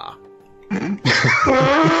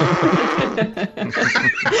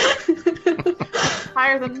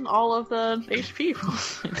 Higher than all of the HP.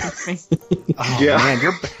 Oh, yeah. Man,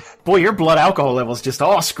 your blood alcohol level's just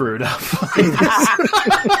all screwed up.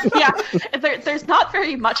 Yeah, there's not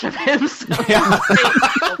very much of him, so Yeah.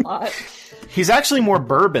 a lot. He's actually more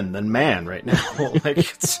bourbon than man right now. Like,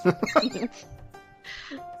 it's...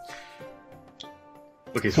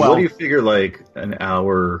 Okay, so Well- what do you figure like an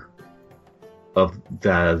hour of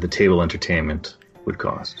the table entertainment would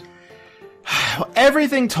cost?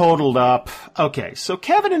 Everything totaled up. Okay, so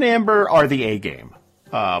Kevin and Amber are the A game.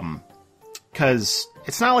 Because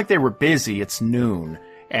it's not like they were busy, it's noon.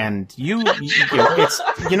 And you know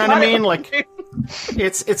what I mean? Like,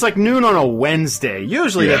 it's like noon on a Wednesday.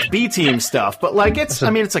 Usually that's B team stuff, but like it's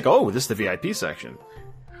like, oh, this is the VIP section.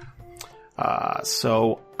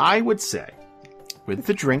 So I would say, with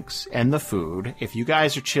the drinks and the food, if you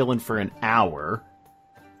guys are chilling for an hour,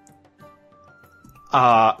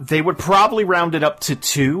 they would probably round it up to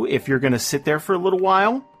 2 if you're going to sit there for a little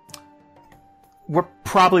while. We're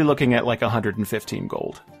probably looking at like 115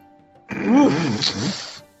 gold.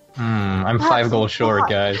 I'm 5 gold short,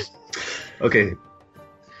 guys. Okay,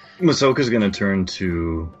 Masoka's going to turn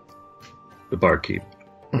to the barkeep.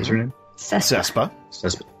 What's her name? Cespa.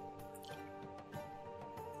 Cespa.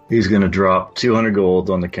 He's going to drop 200 gold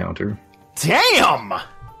on the counter. Damn!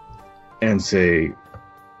 And say,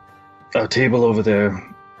 a table over there.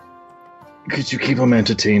 Could you keep him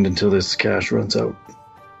entertained until this cash runs out?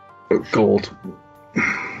 Gold.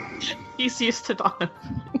 He's used to Donovan.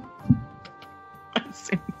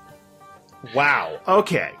 Wow.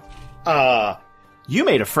 Okay. You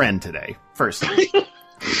made a friend today, firstly.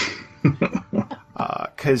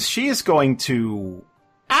 Because she is going to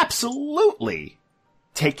absolutely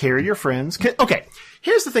take care of your friends. Okay,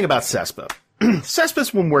 here's the thing about Cespa.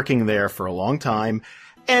 Cespa's been working there for a long time,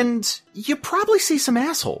 and you probably see some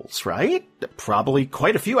assholes, right? Probably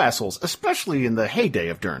quite a few assholes, especially in the heyday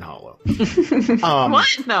of Dern Hollow.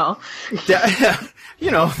 What? No.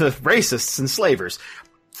 You know, the racists and slavers.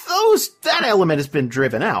 That element has been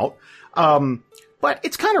driven out. But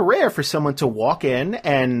it's kind of rare for someone to walk in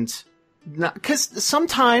and... Because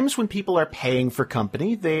sometimes when people are paying for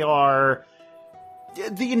company, they are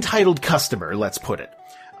the entitled customer, let's put it.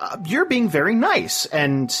 You're being very nice,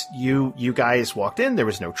 and you guys walked in, there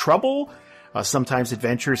was no trouble. Sometimes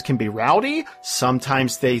adventurers can be rowdy.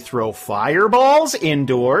 Sometimes they throw fireballs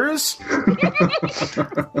indoors.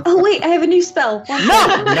 Oh, wait, I have a new spell.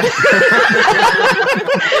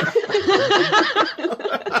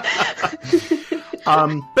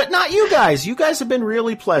 But not you guys. You guys have been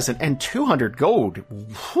really pleasant. And 200 gold,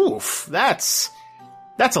 woof, that's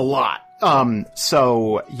a lot.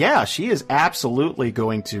 So yeah, she is absolutely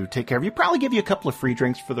going to take care of you. Probably give you a couple of free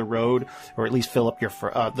drinks for the road, or at least fill up your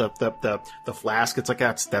the flask. It's like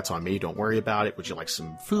that's on me. Don't worry about it. Would you like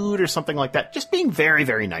some food or something like that? Just being very,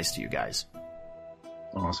 very nice to you guys.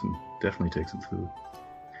 Awesome. Definitely take some food.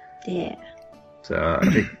 Yeah. So I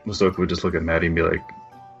think Masoka would just look at Maddie and be like,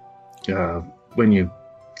 when you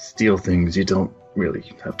steal things, you don't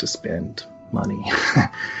really have to spend money.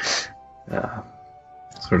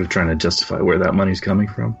 Sort of trying to justify where that money's coming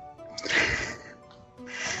from.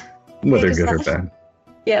 Whether good or bad.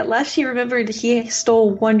 Yeah, last he remembered he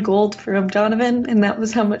stole 1 gold from Donovan, and that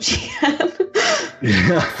was how much he had.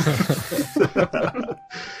 Yeah.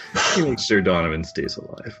 He makes sure Donovan stays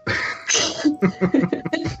alive.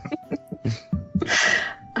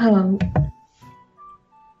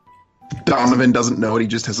 Donovan doesn't know it. He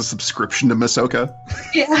just has a subscription to Masoka.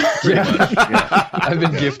 Yeah. Yeah. I've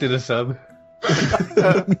been gifted a sub.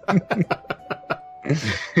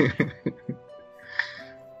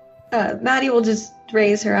 Maddie will just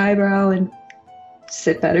raise her eyebrow and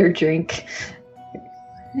sip at her drink.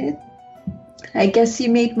 I guess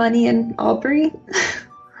you made money in Aubrey?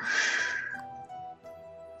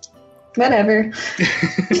 Whatever.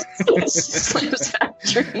 She slams that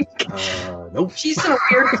drink. Nope. She's in a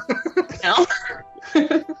weird now.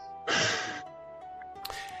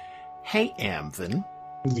 Hey, Amvin,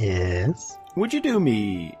 Yes. would you do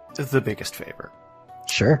me the biggest favor?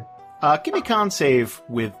 Sure. Give me con save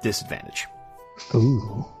with disadvantage.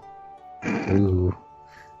 Ooh. Ooh.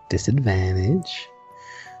 Disadvantage.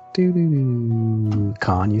 Doo-doo-doo.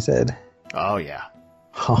 Con, you said? Oh, yeah.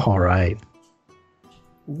 All right.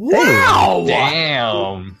 Wow!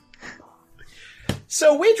 Damn.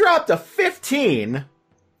 So we dropped a 15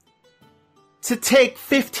 to take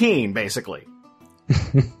 15, basically.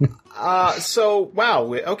 Wow.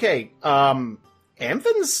 Okay.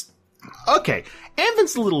 Anvin's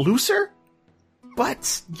a little looser,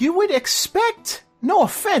 but you would expect, no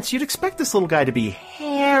offense, you'd expect this little guy to be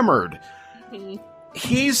hammered.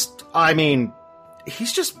 He's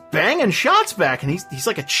just banging shots back, and he's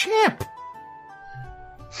like a champ.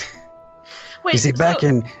 Wait, You see, back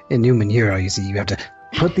in Newman Hero, you see, you have to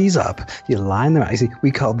put these up. You line them out. You see,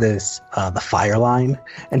 we call this the fire line.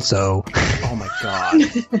 And so... Oh, my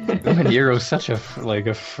God. Newman Hero is such a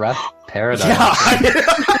frat paradise.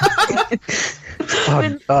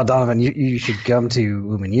 Donovan, you should come to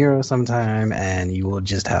Newman Hero sometime, and you will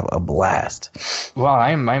just have a blast. Well,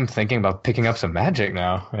 I'm thinking about picking up some magic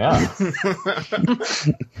now. Yeah.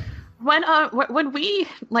 when we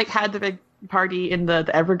had the big party in the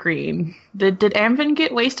Evergreen, did Anvin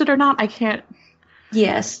get wasted or not? I can't.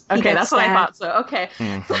 Yes. he Okay, got that's what I sad. thought. So okay.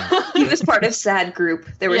 He was part of sad group.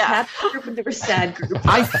 There was Yeah. happy group and there was sad group.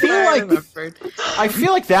 I feel I like remembered.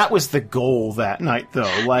 that was the goal that night,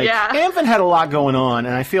 though. Like, Yeah. Anvin had a lot going on,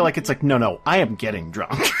 and I feel like it's like, no, I am getting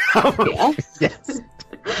drunk. Yeah. Yes.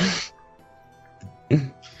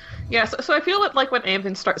 Yeah, so I feel like when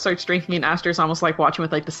Anvin starts drinking, and Aster's almost like watching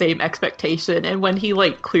with the same expectation, and when he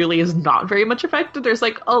clearly is not very much affected, there's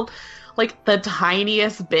the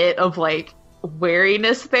tiniest bit of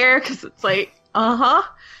wariness there, because it's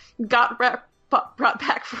got brought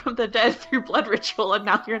back from the dead through blood ritual, and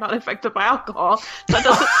now you're not affected by alcohol. That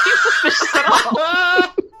doesn't seem suspicious at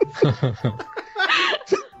all.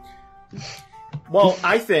 Well,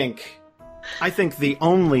 I think the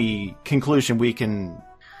only conclusion we can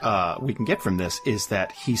get from this is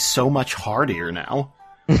that he's so much hardier now.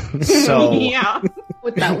 So Yeah.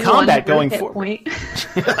 With that In combat one going hit forward. point.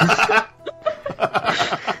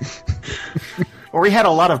 or he had a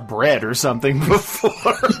lot of bread or something before.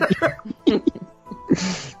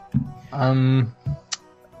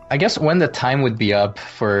 I guess when the time would be up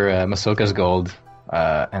for Masoka's gold,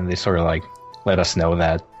 and they sort of let us know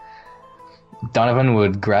that, Donovan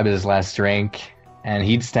would grab his last drink, and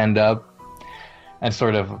he'd stand up and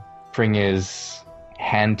sort of bring his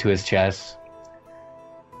hand to his chest.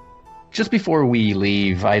 Just before we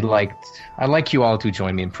leave, I'd like you all to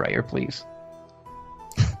join me in prayer, please.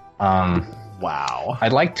 Wow.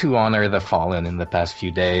 I'd like to honor the fallen in the past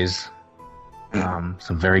few days. Some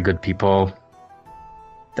very good people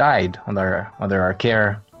died under our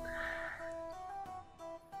care.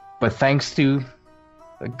 But thanks to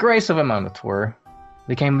the grace of a Minotaur,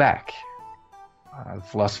 they came back.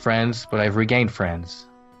 I've lost friends, but I've regained friends.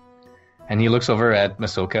 And he looks over at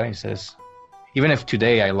Masoka. He says, even if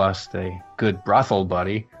today I lost a good brothel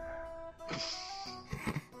buddy,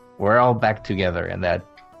 we're all back together, and that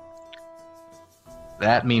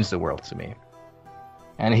means the world to me.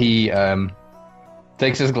 And he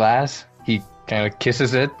takes his glass, he kind of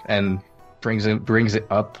kisses it, and brings it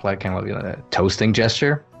up like kind of a toasting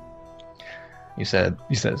gesture. He says,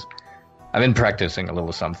 I've been practicing a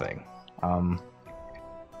little something.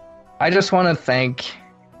 I just want to thank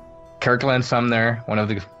Kirkland Sumner, one of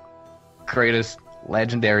the greatest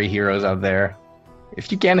legendary heroes out there.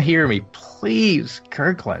 If you can't hear me, please,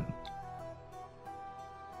 Kirkland.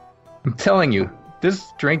 I'm telling you, this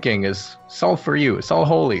drinking is all for you. It's all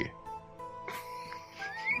holy.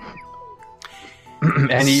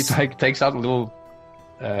 And he takes out a little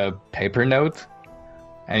paper note,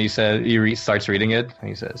 and he says starts reading it, and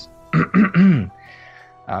he says,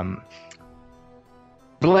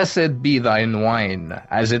 "Blessed be thine wine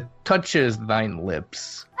as it touches thine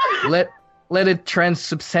lips. Let it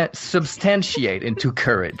transubstantiate into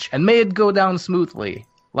courage, and may it go down smoothly,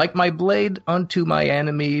 like my blade unto my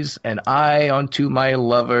enemies, and I unto my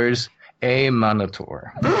lovers, a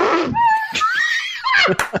Minotaur."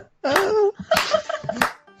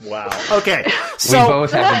 Wow. Okay. We So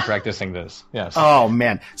both have been practicing this. Yes. Oh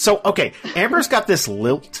man. So okay, Amber's got this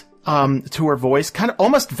lilt to her voice, kind of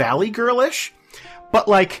almost Valley Girlish, but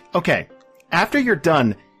okay, after you're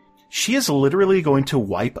done, she is literally going to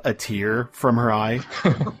wipe a tear from her eye.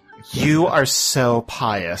 You are so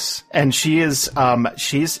pious, and she is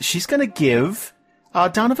she's going to give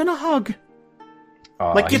Donovan a hug.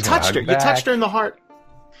 Oh, You he's gonna touched hug her. You back. touched her in the heart.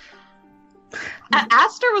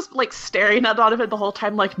 Aster was like staring at Donovan the whole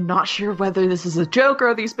time, like not sure whether this is a joke or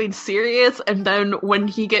whether he's being serious. And then when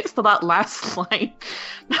he gets to that last line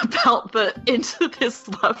about the into this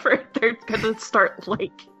lover, they're gonna start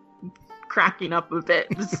like cracking up a bit.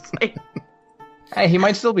 It's like, Hey, he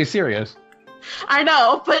might still be serious. I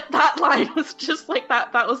know, but that line was just like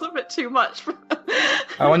that. That was a bit too much.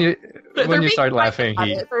 When you They're start being laughing,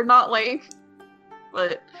 funny about it. They're not like,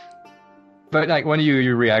 but like when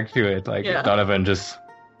you react to it, like Yeah. Donovan just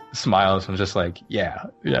smiles and just like, yeah,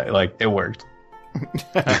 like it worked.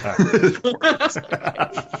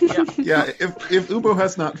 Yeah, if Ubo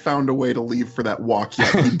has not found a way to leave for that walk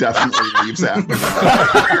yet, he definitely leaves after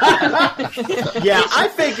that. Yeah, I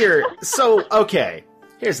figure. So, okay,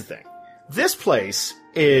 here's the thing. This place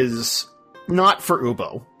is not for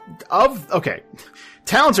Ubo. Okay,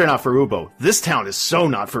 towns are not for Ubo. This town is so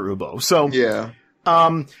not for Ubo. So, Yeah.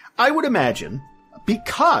 I would imagine,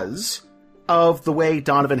 because of the way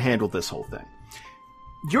Donovan handled this whole thing,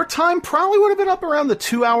 your time probably would have been up around the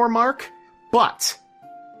 2-hour mark, but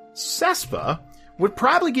Cespa would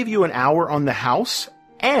probably give you an hour on the house,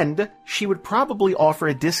 and she would probably offer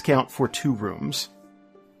a discount for 2 rooms,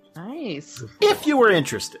 nice. if you were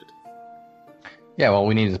interested. Yeah, well,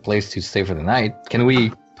 we need a place to stay for the night. Can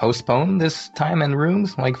we postpone this time and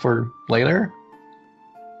rooms, like for later?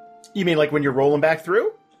 You mean like when you're rolling back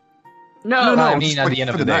through? No, I it's mean at like the end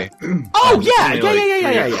of for the day. Oh, just yeah, maybe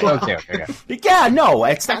yeah. Okay. Yeah, no,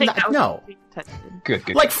 it's I not, think that was no.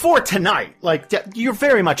 Good. Like for tonight, like you're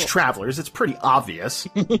very much travelers. It's pretty obvious.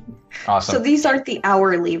 Awesome. So these aren't the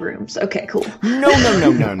hourly rooms. Okay, cool.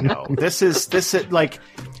 No. This is like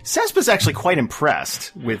Cespa's actually quite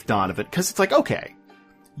impressed with Donovan because it's like, okay,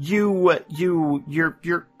 you're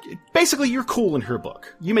basically you're cool in her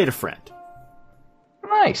book. You made a friend.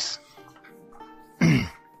 Nice.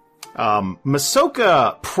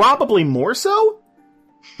 Masoka probably more so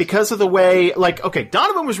because of the way, like, okay,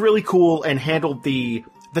 Donovan was really cool and handled the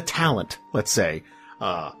talent, let's say,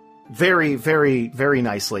 very, very, very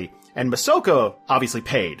nicely. And Masoka obviously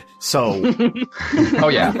paid, so Oh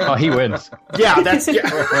yeah. Oh, he wins. yeah, that's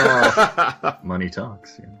yeah. Money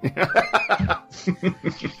talks. Yeah. Give me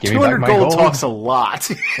back 200 my gold gold. talks a lot.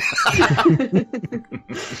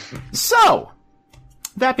 So,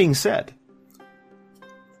 that being said,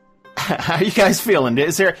 how are you guys feeling?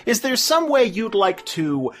 Is there some way you'd like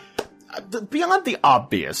to, beyond the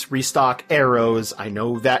obvious, restock arrows? I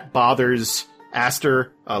know that bothers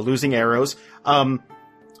Aster, losing arrows.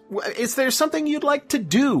 Is there something you'd like to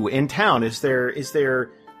do in town? Is there,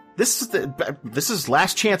 this is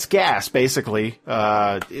last chance gas, basically.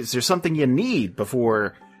 Is there something you need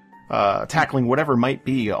before, tackling whatever might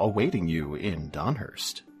be awaiting you in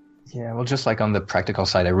Donhurst? Yeah, well, just like on the practical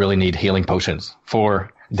side, I really need healing potions for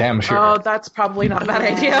damn sure. Oh, that's probably not a bad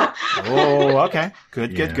idea. Oh, okay.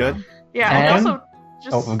 Good. Yeah, And- and also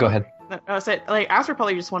just Oh, go ahead. like Aster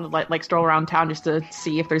probably just wanted to like stroll around town just to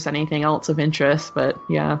see if there's anything else of interest. But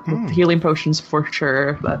yeah, healing potions for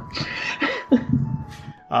sure. But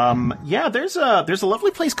yeah, there's a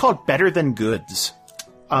lovely place called Better Than Goods.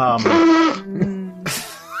 how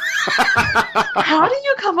do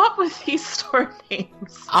you come up with these store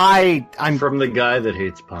names? I'm From the guy that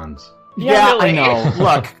hates puns. yeah, really. I know.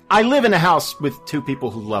 Look, I live in a house with 2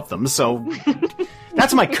 people who love them, so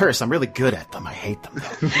that's my curse. I'm really good at them. I hate them,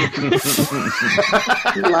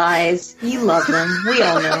 though. Lies. You love them. We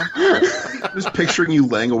all know. Just picturing you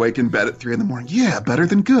laying awake in bed at 3 a.m. Yeah, better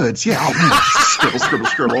than goods. Yeah. Oh,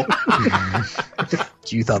 scribble.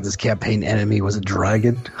 You thought this campaign enemy was a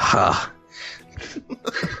dragon? Ha.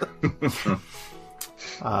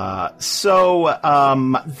 So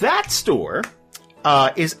that store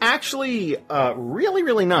is actually really,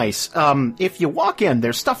 really nice. If you walk in,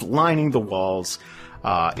 there's stuff lining the walls.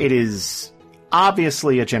 It is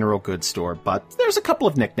obviously a general goods store, but there's a couple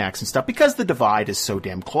of knickknacks and stuff because the divide is so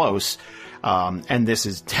damn close. And this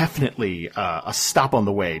is definitely a stop on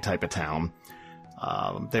the way type of town.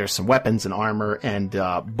 There's some weapons and armor, and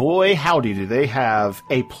boy, howdy, do they have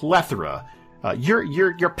a plethora.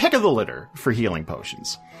 Your pick of the litter for healing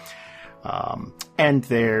potions. And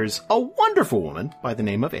there's a wonderful woman by the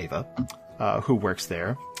name of Ava, who works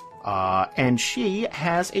there. And she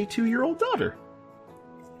has a 2-year-old daughter.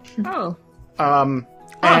 Oh,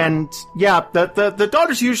 And yeah, the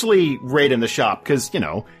daughter's usually right in the shop because,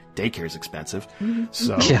 daycare's expensive.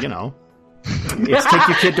 So, Yeah. It's take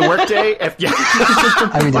your kid to work day.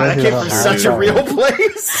 I mean, Buy a they kid do from that such a real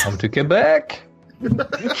place. Come to Quebec.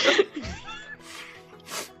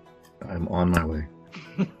 I'm on my way.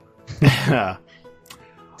 It's a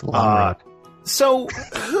long ride. So,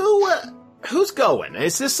 who's going?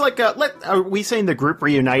 Is this like are we saying the group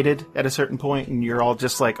reunited at a certain point and you're all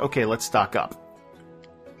just like, okay, let's stock up?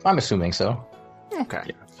 I'm assuming so. Okay.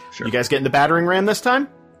 Yeah, sure. You guys getting the battering ram this time?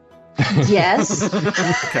 Yes.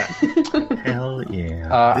 Okay. Hell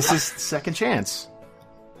yeah. This is second chance.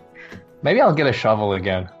 Maybe I'll get a shovel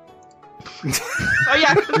again. Oh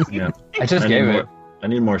yeah. Yeah. I just I gave need it. I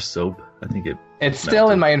need more soap. I think it. It's still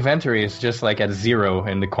in my inventory. It's just like at 0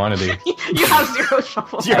 in the quantity. You have 0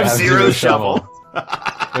 shovels. You have I have zero shovel.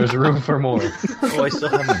 There's room for more. Oh, I still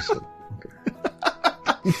have my soap.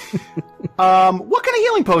 What kind of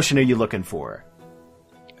healing potion are you looking for?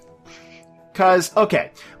 Cause,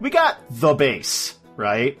 okay, we got the base,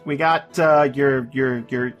 right? We got,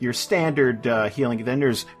 your standard, healing. Then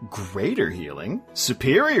there's greater healing,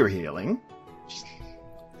 superior healing.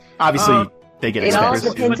 Obviously, they get It all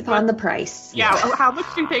expensive. depends upon the price. Yeah, how much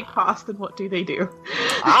do they cost and what do they do?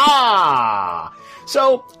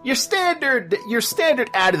 So your standard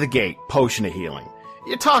out of the gate potion of healing.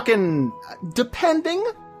 You're talking, depending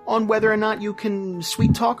on whether or not you can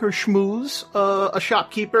sweet talk or schmooze a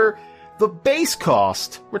shopkeeper. The base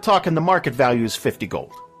cost, we're talking the market value is 50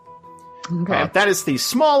 gold. Okay. That is the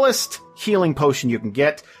smallest healing potion you can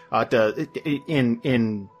get.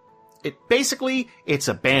 Basically, it's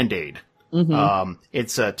a Band-Aid. Mm-hmm.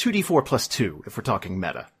 It's a 2d4 plus 2 if we're talking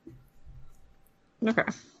meta. Okay.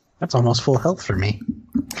 That's almost full health for me.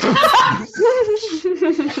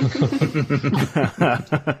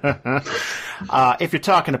 If you're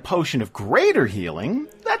talking a potion of greater healing,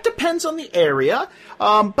 that depends on the area.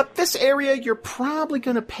 But this area, you're probably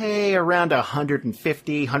going to pay around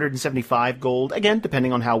 150, 175 gold. Again,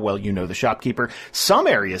 depending on how well you know the shopkeeper. Some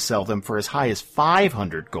areas sell them for as high as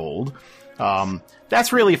 500 gold.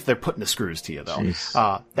 That's really if they're putting the screws to you, though.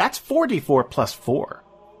 That's 4d4 plus 4.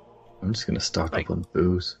 I'm just gonna stock up on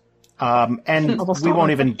booze. And Almost we all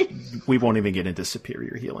won't of them. even get into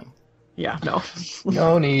superior healing. Yeah, no.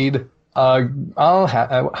 No need. I'll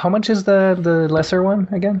how much is the lesser one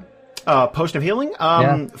again? Potion of healing?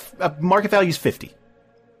 Market value is 50.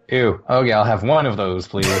 Ew. Okay, I'll have one of those,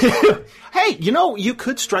 please. Hey, you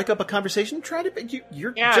could strike up a conversation. Try to.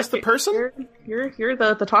 You're just the person. You're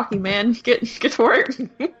the talking man. Get to work.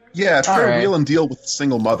 Yeah, try All to right. wheel and deal with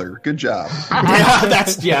single mother. Good job.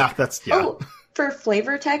 Yeah. Oh, for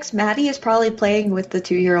flavor text, Maddie is probably playing with the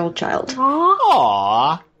 2-year-old child.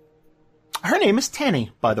 Aww. Her name is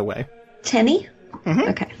Tenny, by the way. Tenny? Mhm.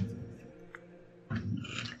 Okay.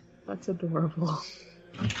 That's adorable.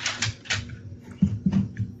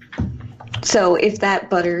 So if that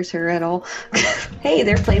butters her at all, hey,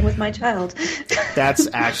 they're playing with my child. That's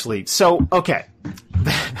actually so. Okay,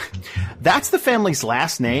 that's the family's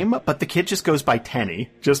last name, but the kid just goes by Tenny,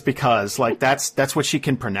 just because, like, that's what she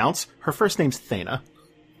can pronounce. Her first name's Thana.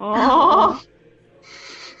 Oh.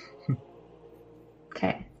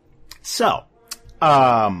 Okay. So,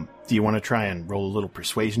 do you want to try and roll a little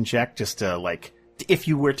persuasion check, just to, like, if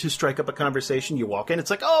you were to strike up a conversation, you walk in, it's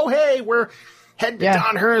like, oh, hey, we're heading to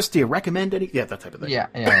Donhurst. Do you recommend any? Yeah, that type of thing. Yeah.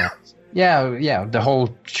 The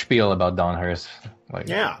whole spiel about Donhurst. Like,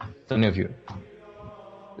 Yeah. don't know if you.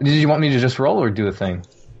 Did you want me to just roll or do a thing?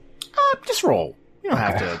 Just roll. You don't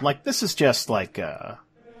have to. Like, this is just like, a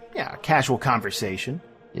casual conversation.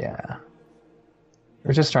 Yeah.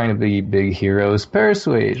 We're just trying to be big heroes.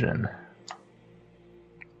 Persuasion.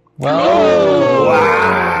 Well,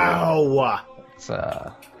 Wow. it's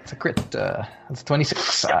a crit. It's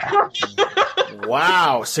 26.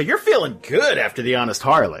 Wow. So you're feeling good after the Honest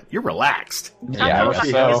Harlot. You're relaxed. Yeah, I guess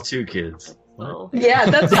She so. has 2 kids. Well, Yeah,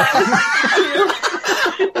 that's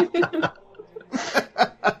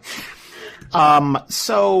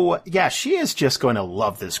So yeah, she is just going to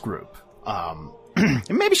love this group.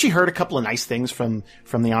 And maybe she heard a couple of nice things from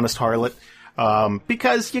the Honest Harlot.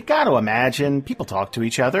 Because you got to imagine people talk to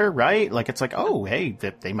each other, right? Like, it's like, oh, hey,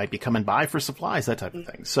 they might be coming by for supplies, that type of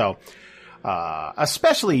thing. So,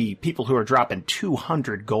 especially people who are dropping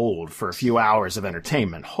 200 gold for a few hours of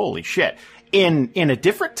entertainment. Holy shit. In a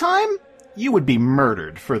different time, you would be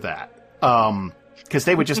murdered for that. Cause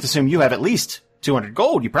they would just assume you have at least 200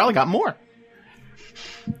 gold. You probably got more.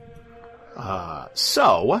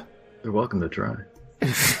 So. They're welcome to try.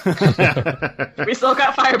 we still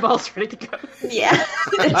got fireballs ready to go. yeah,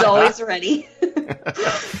 it's always ready.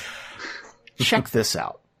 Check this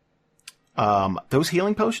out. Those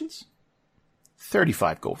healing potions,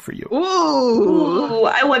 35 gold for you. Ooh. Ooh,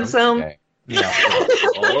 I want some. Okay. Yeah,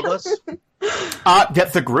 all of us.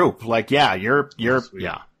 Get the group. Like, yeah, you're, Sweet.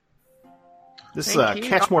 yeah. This is Thank a you,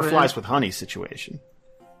 catch more Robin. flies with honey situation.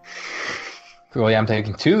 Cool, yeah, I'm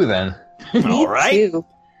taking 2 then. All right. Too.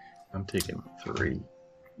 I'm taking 3.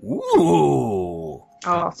 Ooh.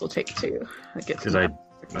 I'll also take 2. That gets Because me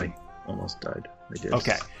I almost died. I did.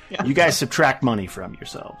 Okay. Yeah. You guys subtract money from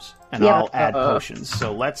yourselves, and Yeah. I'll add potions.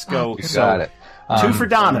 So let's go. You So got it. 2 for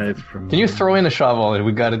Donovan. Can you throw in a shovel and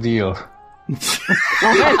we got a deal? You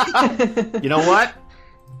know what?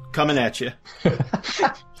 Coming at you.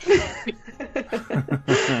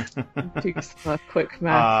 do some quick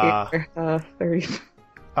math here. 30.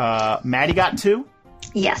 Maddie got 2.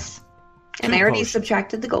 Yes. And 2 I already potions.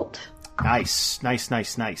 subtracted the gold. Nice.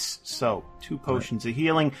 So 2 potions of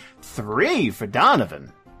healing, 3 for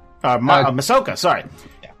Donovan. Masoka, sorry.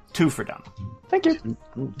 2 for Donovan. Thank you.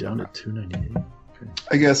 Ooh, down to 298. Okay.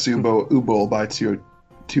 I guess Ubo will buy two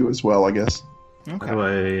as well, I guess. Okay. How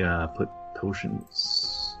do I put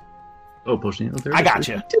potions? Oh, potion. Oh, there I it is. got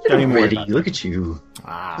you. Did it Don't even worry already. about it. Look at you.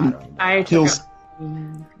 I took Heals.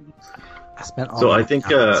 I spent all So my I think,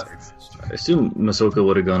 talents. I assume Masoka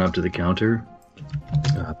would have gone up to the counter,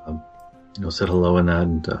 said hello and that.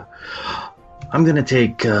 And, I'm gonna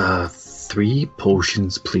take 3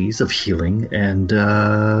 potions, please, of healing and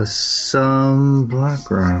some black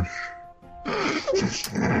grass.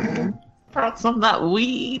 brought some of that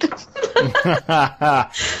weed.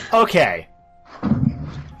 Okay.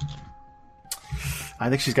 I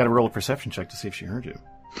think she's got to roll a perception check to see if she heard you.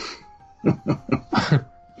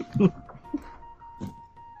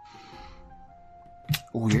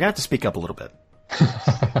 Ooh, you're gonna have to speak up a little bit.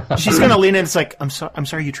 She's gonna lean in. It's like, I'm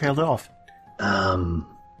sorry, you trailed off.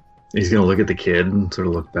 He's gonna look at the kid and sort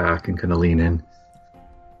of look back and kind of lean in.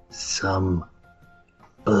 Some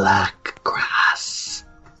black grass.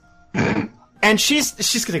 And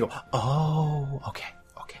she's gonna go, oh, okay.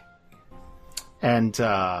 And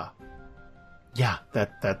yeah,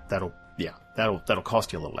 that'll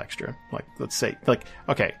cost you a little extra. Like, let's say, like,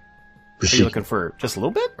 okay, are you looking for just a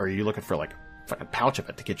little bit, or are you looking for like a fucking pouch of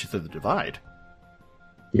it to get you through the divide?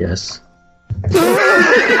 Yes.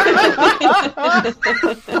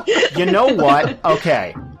 You know what?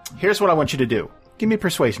 Okay, here's what I want you to do. Give me a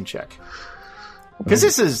persuasion check, because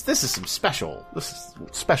this is some special. This is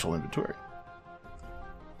special inventory.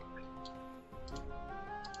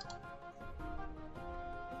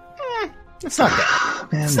 It's not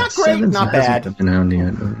bad. Man, It's not that great, sevens not hasn't bad. been out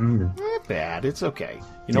yet. Either. Not bad. It's okay.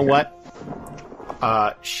 You know what?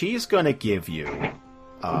 She's going to give you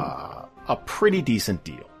a pretty decent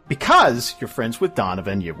deal. Because you're friends with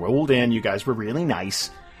Donovan, you rolled in, you guys were really nice.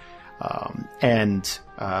 And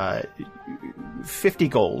 50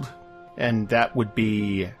 gold. And that would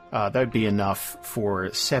be enough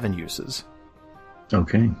for 7 uses.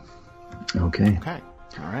 Okay. Okay.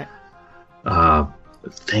 All right.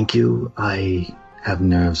 Thank you. I have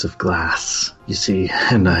nerves of glass, you see,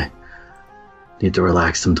 and I need to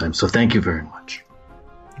relax sometimes. So thank you very much.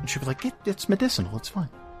 And she'll be like, it's medicinal. It's fine.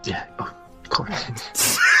 Yeah, of course.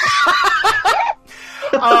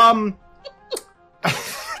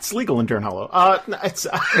 It's legal in Dern Hollow. It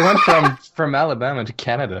went from Alabama to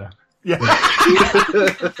Canada. Yeah.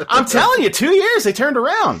 I'm telling you, 2 years, they turned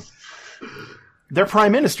around. Their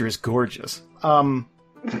prime minister is gorgeous.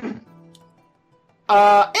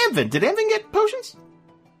 Anvin, did Anvin get potions?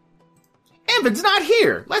 Anvin's not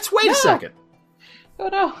here. Let's wait a second. Oh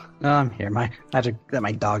no. No, I'm here. My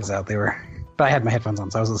dog's out. But I had my headphones on,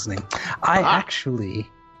 so I was listening. I actually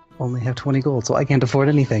only have 20 gold, so I can't afford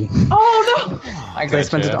anything. Oh no. I I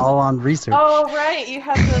spent it all on research. Oh right, you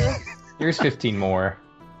have the. Here's 15 more.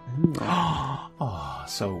 Oh,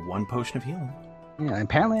 so 1 potion of healing. Yeah,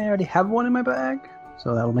 apparently I already have one in my bag,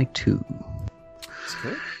 so that'll make 2. That's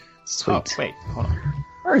good. Sweet. Oh, wait, hold on.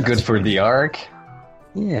 Very good for the arc.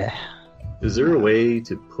 Yeah. Is there a way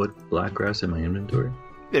to put black grass in my inventory?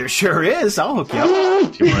 There sure is. I'll hook you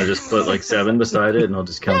up. Do you want to just put like 7 beside it and I'll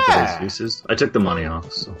just count Yeah. those uses? I took the money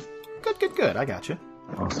off, so Good. I got you.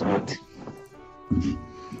 awesome.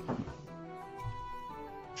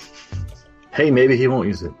 Hey, maybe he won't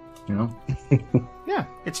use it, you know? Yeah,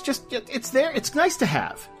 it's there. It's nice to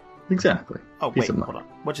have. Exactly. Oh, Piece wait, of hold mind.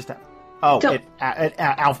 on. What just happened? Oh, Don't- it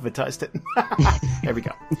alphabetized it. There we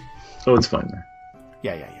go. Oh, it's fine there.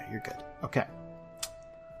 Yeah, you're good. Okay.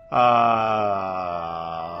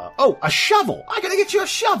 Oh, a shovel. I gotta get you a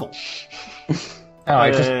shovel. Oh,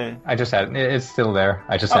 I just had it. It's still there.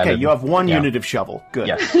 I just Okay, added. you have 1 yeah. unit of shovel. Good.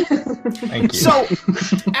 Yes. Thank you. So,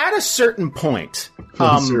 at a certain point,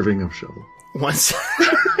 One serving of shovel. once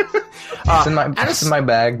it's in my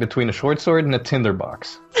bag between a short sword and a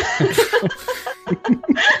tinderbox.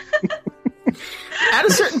 at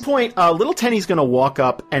a certain point, little Tenny's gonna walk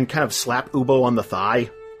up and kind of slap Ubo on the thigh.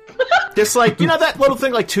 Just like, you know that little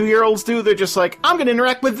thing like 2-year-olds do? They're just like, I'm gonna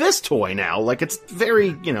interact with this toy now. Like, it's very,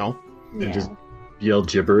 And just yell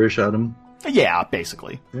gibberish at him. yeah,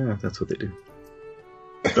 basically. Yeah, that's what they do.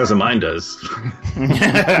 Doesn't mine does.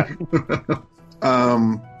 I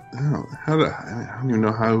don't even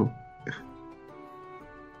know how.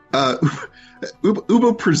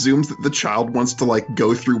 Ubo presumes that the child wants to like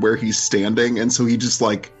go through where he's standing, and so he just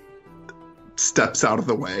like steps out of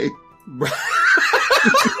the way.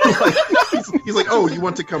 He's like, "Oh, you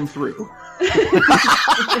want to come through?"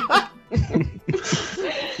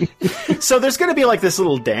 So there's going to be like this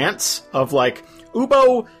little dance of like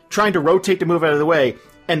Ubo trying to rotate to move out of the way,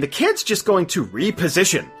 and the kid's just going to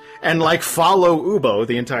reposition and like follow Ubo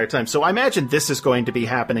the entire time. So I imagine this is going to be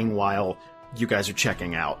happening while you guys are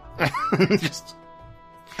checking out. Just...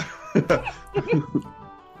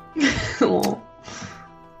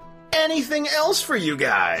 Anything else for you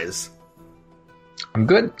guys? I'm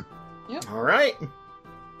good. All right.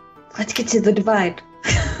 Let's get to the divide.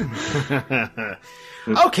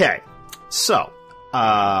 Okay, so,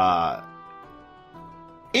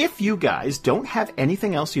 if you guys don't have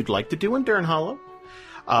anything else you'd like to do in Dern Hollow,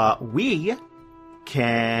 we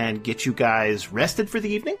can get you guys rested for the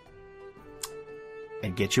evening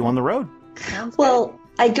and get you on the road. Well,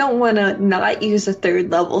 I don't want to not use a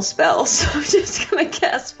 3rd level spell, so I'm just going to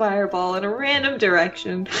cast Fireball in a random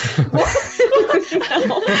direction. No.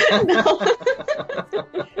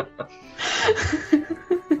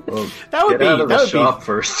 Well, That would get out be of the shop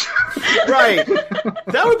first. right.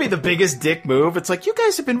 That would be the biggest dick move. It's like, you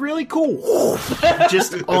guys have been really cool.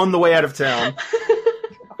 Just on the way out of town.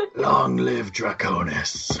 Long live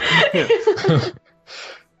Draconis.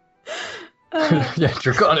 Yeah,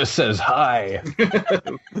 Draconis says hi.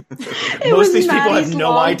 Most of these people have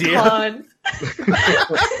no idea.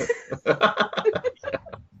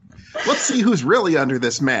 Let's see who's really under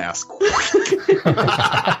this mask.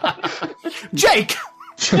 Jake!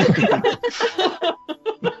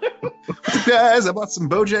 Guys, I bought some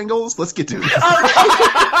Bojangles. Let's get to it.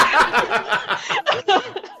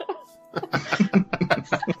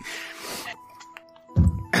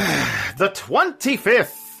 The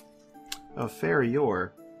 25th of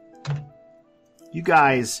Farior. You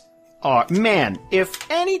guys are... Man, if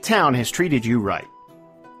any town has treated you right,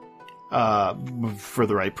 for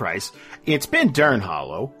the right price, it's been Dern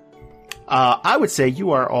Hollow. I would say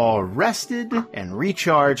you are all rested and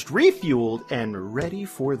recharged, refueled, and ready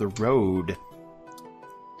for the road.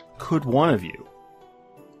 Could one of you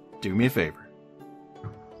do me a favor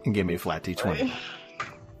and give me a flat D20?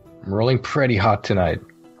 I'm rolling pretty hot tonight.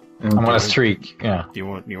 I'm on a streak. Yeah, Do you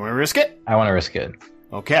want to risk it? I want to risk it.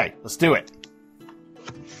 Okay, let's do it.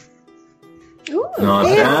 Ooh. Not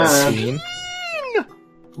bad. 15.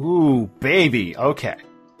 Ooh, baby. Okay.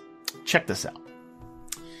 Check this out.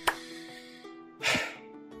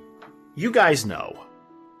 You guys know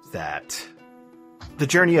that the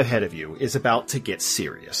journey ahead of you is about to get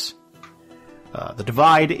serious. The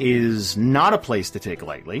Divide is not a place to take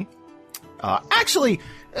lightly. Actually,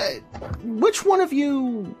 which one of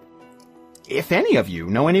you, if any of you,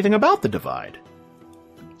 know anything about the Divide?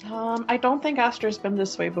 I don't think Astra's been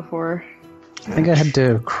this way before. I think I had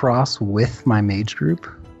to cross with my mage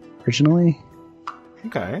group originally.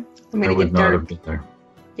 Okay. I'm I gonna would get not dark. have been there.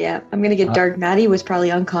 Yeah, I'm gonna get dark. Maddie was probably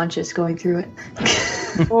unconscious going through it.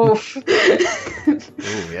 Oof.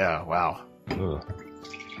 Ooh, yeah, wow. Ugh.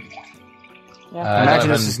 Yeah. Imagine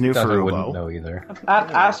this is new for Devin Ubo. wouldn't know either.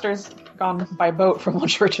 Astra's gone by boat from one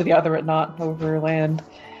shore to the other and not over land.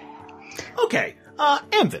 Okay,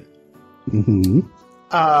 Emvin,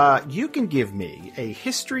 Mm-hmm. you can give me a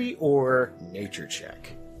history or nature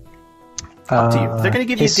check. Up to you. They're going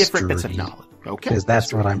to give you different bits of knowledge. Okay. Because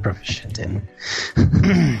that's what I'm proficient in.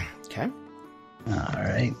 Okay. All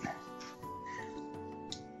right.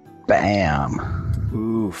 Bam.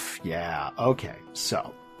 Oof, yeah. Okay,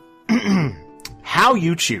 so how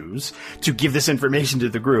you choose to give this information to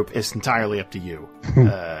the group is entirely up to you.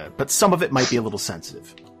 But some of it might be a little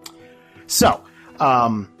sensitive. So,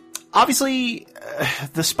 obviously,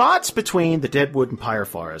 the spots between the Deadwood and Pyre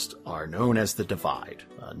Forest are known as the Divide.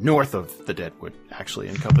 North of the Deadwood actually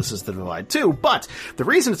encompasses the Divide too, but the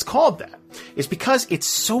reason it's called that is because it's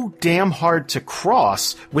so damn hard to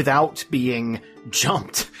cross without being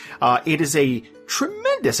jumped. It is a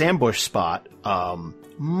tremendous ambush spot,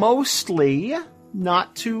 mostly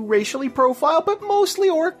not too racially profiled, but mostly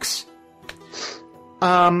orcs.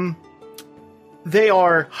 They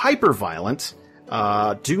are hyper-violent,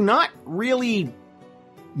 do not really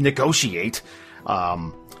negotiate,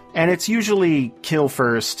 and it's usually kill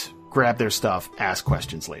first, grab their stuff, ask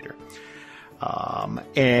questions later.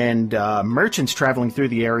 And merchants traveling through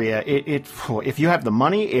the area, if you have the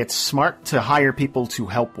money, it's smart to hire people to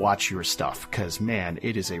help watch your stuff, because, man,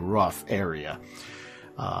 it is a rough area.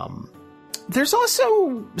 There's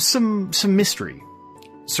also some mystery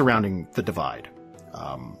surrounding the divide.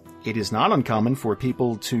 It is not uncommon for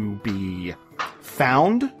people to be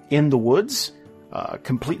found in the woods,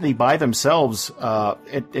 completely by themselves.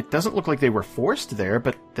 It doesn't look like they were forced there,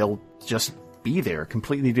 but they'll just be there,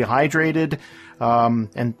 completely dehydrated,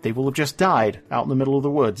 and they will have just died out in the middle of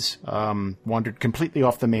the woods, wandered completely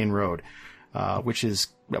off the main road, which is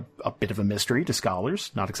a bit of a mystery to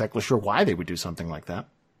scholars. Not exactly sure why they would do something like that.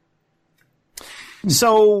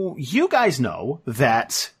 So you guys know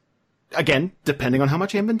that, again, depending on how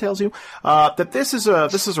much Ambin tells you, that this is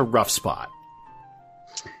a rough spot.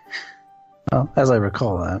 Well, as I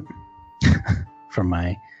recall that from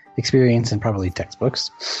my experience and probably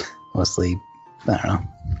textbooks, mostly, I don't know.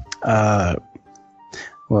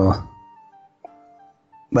 Well,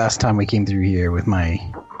 last time we came through here with my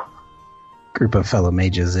group of fellow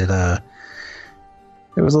mages, it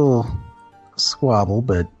was a little squabble,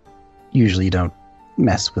 but usually you don't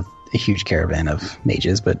mess with a huge caravan of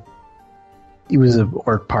mages, but it was an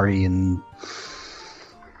orc party and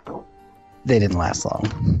they didn't last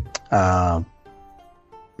long.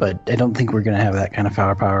 But I don't think we're going to have that kind of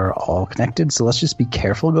firepower all connected, so let's just be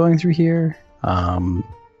careful going through here. I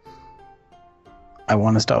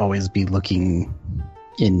want us to always be looking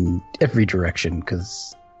in every direction,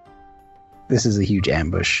 because this is a huge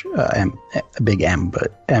ambush, a big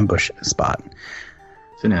ambush spot.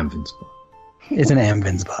 It's an Amvin spot. It's an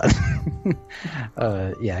Amvin spot.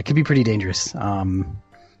 Yeah, it could be pretty dangerous. I'm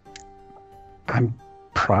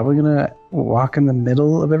probably gonna walk in the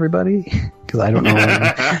middle of everybody, because I don't know,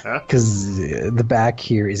 because the back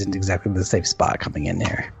here isn't exactly the safe spot coming in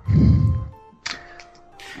there.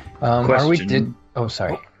 Are we Oh,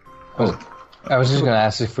 sorry. I was just going to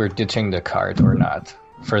ask if we're ditching the cart or not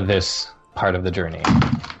for this part of the journey.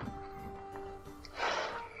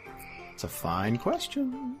 It's a fine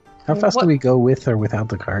question. How fast do we go with or without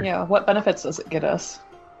the cart? Yeah, what benefits does it get us?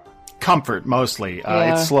 Comfort, mostly.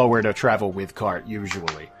 Yeah. It's slower to travel with cart,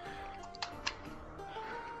 usually.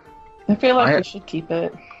 I feel like we should keep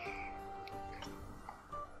it.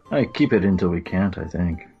 I keep it until we can't, I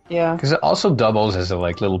think. Yeah. Because it also doubles as a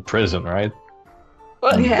little prison, right?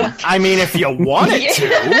 Well, yeah. I mean, if you want it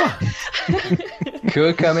to.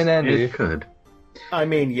 Could come in handy. It could. I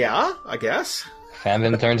mean, yeah, I guess.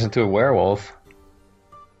 Fandom turns into a werewolf.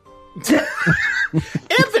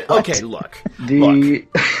 Amvin, okay, look. The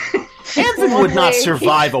Amvin would not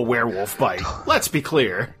survive a werewolf bite. Let's be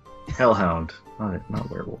clear. Hellhound, not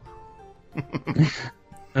werewolf.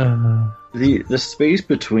 The space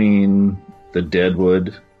between the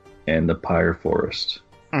Deadwood and the Pyre Forest,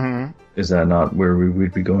 is that not where we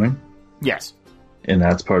would be going? Yes. And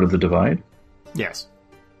that's part of the divide? Yes.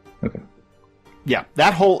 Okay. Yeah,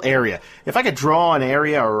 that whole area. If I could draw an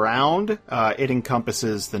area around, it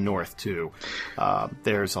encompasses the north, too.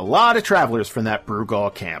 There's a lot of travelers from that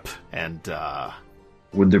Brugal camp, and...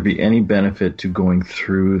 Would there be any benefit to going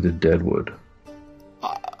through the Deadwood?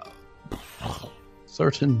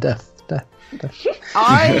 Certain death.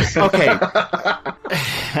 Okay.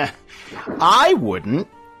 I wouldn't.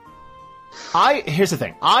 Here's the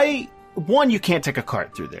thing. One, you can't take a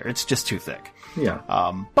cart through there. It's just too thick. Yeah.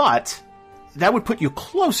 But that would put you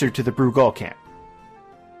closer to the Brugal camp.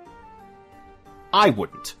 I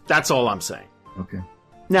wouldn't. That's all I'm saying. Okay.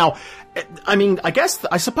 Now, I mean,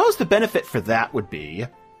 I suppose the benefit for that would be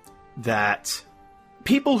that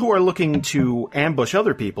people who are looking to ambush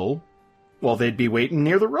other people, well, they'd be waiting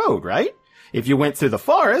near the road, right? If you went through the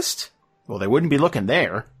forest, well, they wouldn't be looking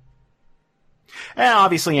there. And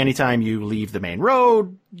obviously, anytime you leave the main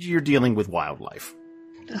road, you're dealing with wildlife.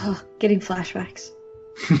 Oh, getting flashbacks.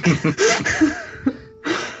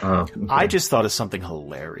 Okay. I just thought of something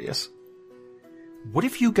hilarious. What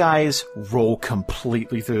if you guys roll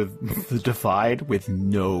completely through the divide with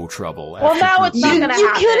no trouble? Well, now it's not You going to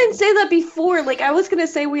happen. couldn't say that before. Like, I was going to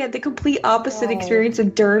say we had the complete opposite experience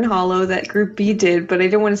in Dern Hollow that Group B did, but I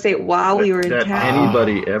didn't want to say it while we were in that town.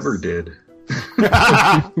 anybody ever did.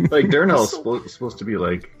 Like, Durnhall's supposed to be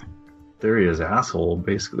like Theria's asshole,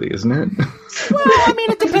 basically, isn't it? Well, I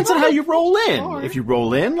mean, it depends on how you roll in. If you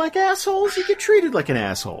roll in like assholes, you get treated like an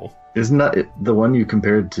asshole. Isn't that the one you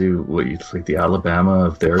compared to, like the Alabama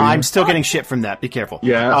of Theria? I'm still getting shit from that. Be careful.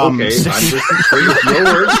 Yeah, okay. I'm just your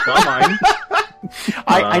words, not mine.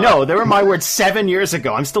 I know, they were my words 7 years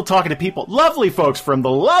ago. I'm still talking to people, lovely folks from the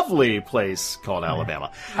lovely place called Alabama.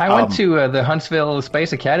 I went to the Huntsville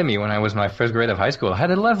Space Academy when I was in my first grade of high school. I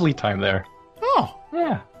had a lovely time there. Oh.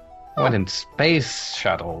 Yeah. I went in space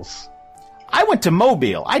shuttles. I went to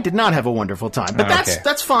Mobile. I did not have a wonderful time, but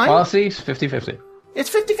that's fine. Well, see, it's 50-50. It's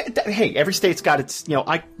 50. Hey, every state's got its,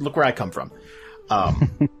 look where I come from.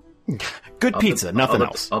 Good pizza, nothing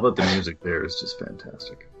else. How about the music there is just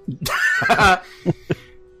fantastic.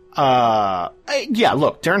 Yeah,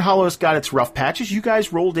 look, Dern Hollow's got its rough patches. You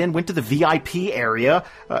guys rolled in, went to the VIP area,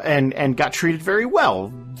 and got treated very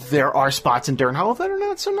well. There are spots in Dern Hollow that are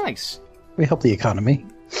not so nice. We help the economy.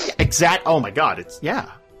 Oh my god,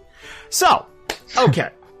 So, okay.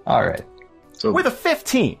 All right. So With a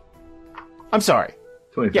 15. I'm sorry.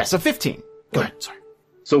 25. Yes, a 15. Go ahead, sorry.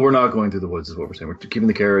 So we're not going through the woods, is what we're saying. We're keeping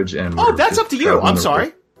the carriage and. Oh, we're that's just up to you. traveling I'm the sorry.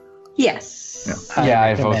 road. Yes. Yeah,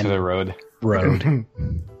 I vote recommend for the road. road.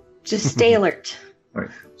 Just stay alert. All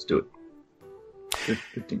right, let's do it.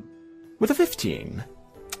 15. With a 15,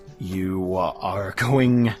 you are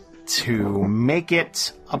going to make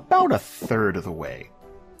it about a third of the way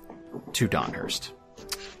to Donhurst.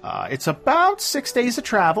 It's about 6 days of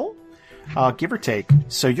travel, give or take,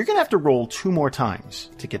 so you're going to have to roll 2 more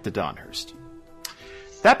times to get to Donhurst.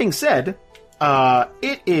 That being said,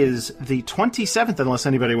 it is the 27th, unless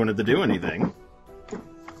anybody wanted to do anything.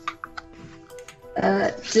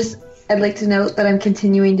 I'd like to note that I'm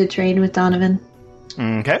continuing to train with Donovan.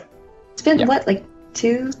 Okay. It's been, like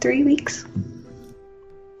 2-3 weeks?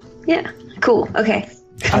 Yeah. Cool. Okay.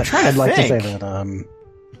 I'm trying to I'd like to think. say that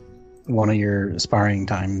one of your sparring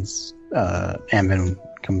times, Anvin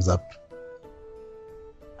comes up.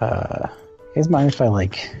 Is mind if I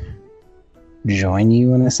join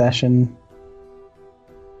you in a session?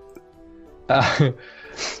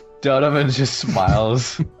 Donovan just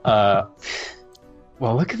smiles.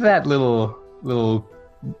 Well, look at that little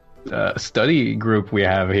study group we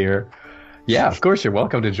have here. Yeah, of course you're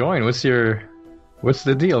welcome to join. What's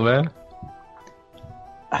the deal, man?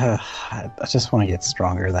 I just want to get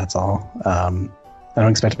stronger, that's all. I don't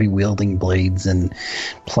expect to be wielding blades and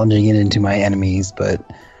plunging it into my enemies, but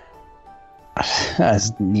I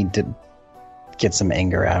just need to get some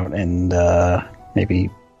anger out and maybe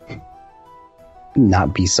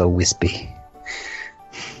not be so wispy.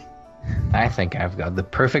 I think I've got the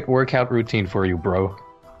perfect workout routine for you, bro.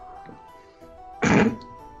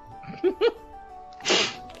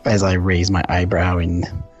 As I raise my eyebrow in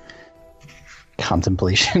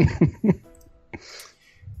contemplation.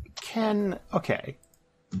 Okay.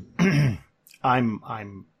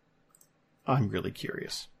 I'm really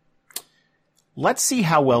curious. Let's see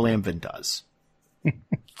how well Anvin does.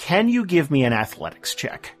 Can you give me an athletics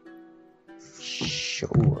check?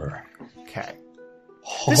 Sure. Okay.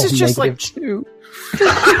 This is just like -2.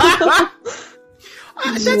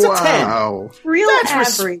 That's a 10. Wow. Real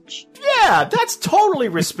That's average. Yeah, that's totally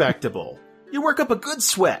respectable. You work up a good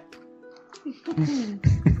sweat.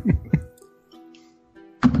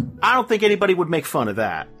 I don't think anybody would make fun of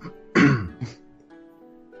that.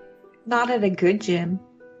 Not at a good gym.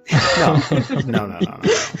 No.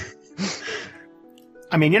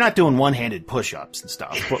 I mean, you're not doing one-handed push-ups and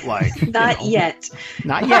stuff, but Not yet.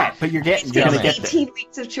 not yet. But you're gonna get there. 18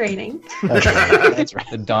 weeks of training. That's right. That's right.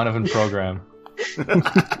 The Donovan program.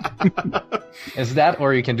 Is that,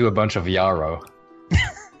 or you can do a bunch of Yarrow?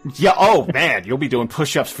 Yeah. Oh man, you'll be doing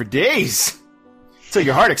push-ups for days till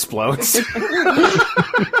your heart explodes.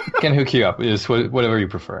 Can hook you up. Is whatever you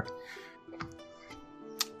prefer.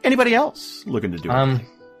 Anybody else looking to do it?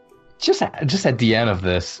 Just at the end of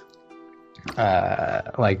this, I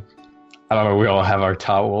don't know, we all have our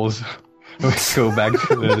towels. Let's go back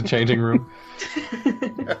to the changing room.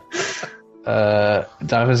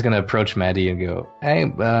 Donovan's gonna approach Maddie and go, "Hey,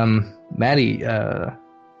 Maddie,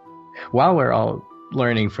 while we're all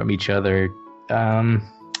learning from each other, I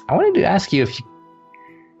wanted to ask you if you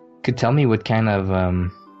could tell me what kind of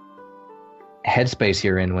headspace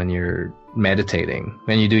you're in when you're meditating,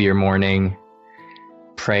 when you do your morning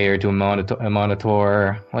prayer to a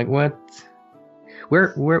monitor. Like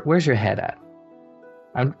where's your head at?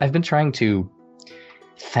 I've been trying to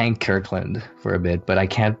thank Kirkland for a bit, but I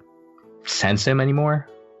can't sense him anymore.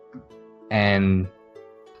 And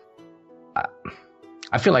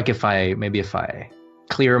I feel like if I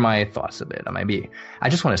clear my thoughts a bit, I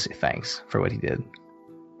just want to say thanks for what he did.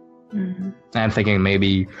 Mm-hmm. I'm thinking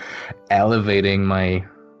maybe elevating my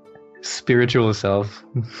spiritual self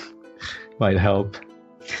might help.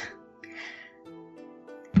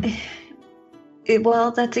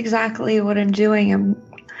 Well, that's exactly what I'm doing. I'm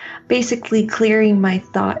basically clearing my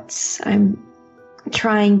thoughts. I'm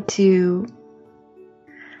trying to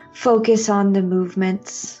focus on the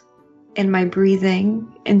movements in my breathing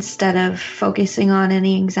instead of focusing on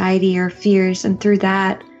any anxiety or fears. And through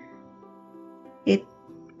that, it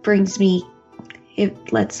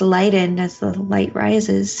lets the light in as the light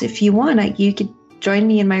rises. If you want, you could join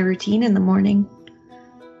me in my routine in the morning.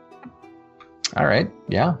 All right.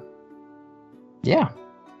 Yeah.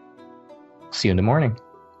 See you in the morning.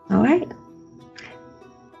 All right.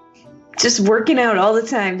 Just working out all the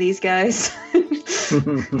time, these guys.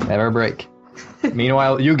 Never break.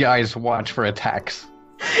 Meanwhile, you guys watch for attacks.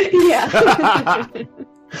 Yeah.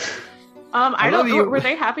 I love don't. you. Were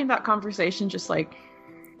they having that conversation just like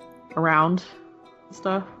around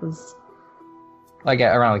stuff? Like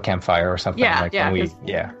around the campfire or something. Yeah, like yeah, when we, 'cause-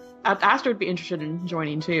 yeah. Aster would be interested in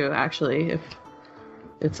joining too. Actually, if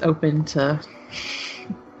it's open to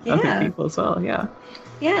other Yeah. people as well. Yeah.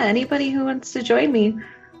 Yeah, anybody who wants to join me.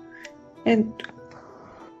 And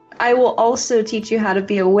I will also teach you how to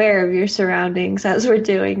be aware of your surroundings as we're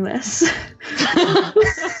doing this.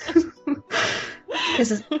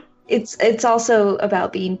 Because it's also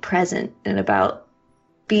about being present and about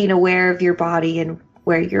being aware of your body and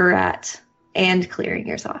where you're at and clearing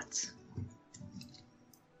your thoughts.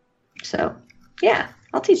 So, yeah,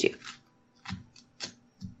 I'll teach you.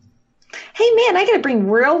 Hey, man, I gotta bring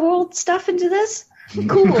real world stuff into this?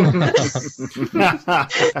 Cool.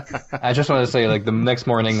 I just want to say, like, the next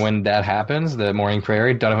morning when that happens, the morning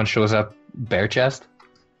prayer, Donovan shows up bare chest,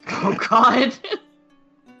 Oh God.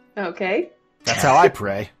 Okay. That's how I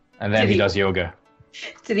pray. and then Did he he- does yoga.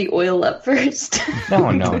 Did he oil up first?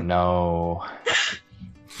 No.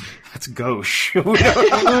 That's gauche.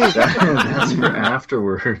 That's for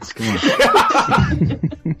afterwards. Come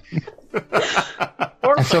on.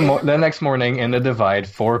 And so the next morning in the Divide,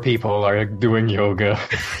 4 people are doing yoga.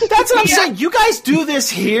 That's what I'm saying. You guys do this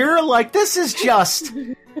here? Like, this is just...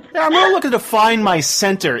 I'm really looking to find my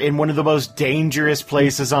center in one of the most dangerous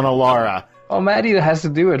places on Alara. Oh, Maddie has to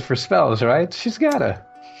do it for spells, right? She's gotta.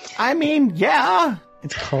 I mean, yeah.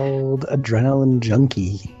 It's called Adrenaline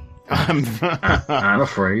Junkie. I'm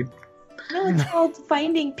afraid. No, it's called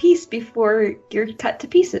finding peace before you're cut to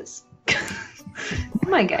pieces.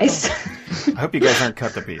 Come on, guys. I hope you guys aren't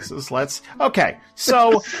cut to pieces. Okay,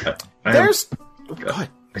 so there's... Go ahead.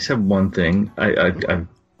 I just have one thing I'm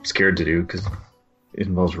scared to do because it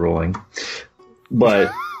involves rolling.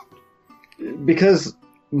 But because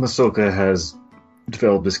Masoka has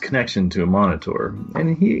developed this connection to a monitor,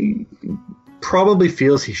 and he probably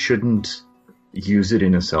feels he shouldn't use it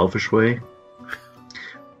in a selfish way,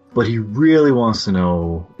 but he really wants to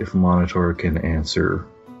know if Monitor can answer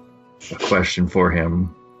a question for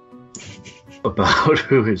him about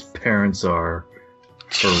who his parents are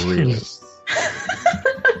for real.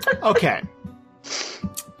 Okay.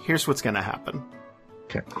 Here's what's going to happen.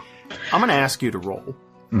 Okay. I'm going to ask you to roll.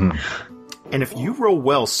 Mhm. And if you roll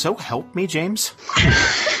well, so help me, James.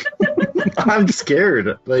 I'm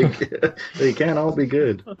scared. Like, they can't all be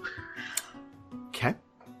good. Okay.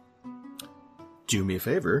 Do me a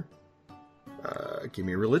favor. Give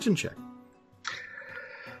me a religion check.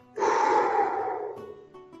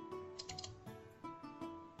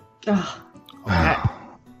 Oh, Okay.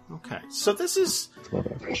 Okay. So this is... Love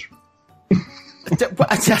average.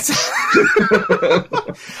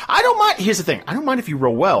 I don't mind. Here's the thing. I don't mind if you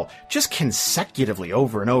roll well, just consecutively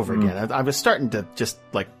over and over again. I was starting to just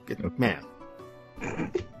like, man,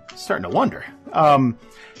 starting to wonder. I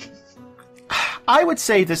would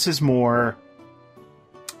say this is more.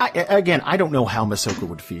 Again, I don't know how Masoka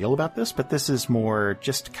would feel about this, but this is more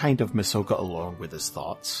just kind of Masoka alone with his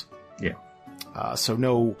thoughts. Yeah. So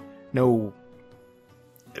no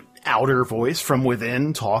outer voice from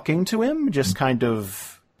within talking to him, just kind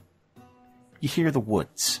of, you hear the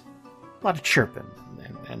woods, a lot of chirping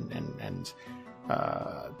and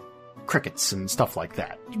crickets and stuff like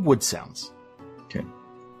that, wood sounds. Okay.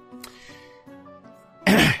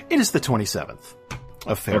 It is the 27th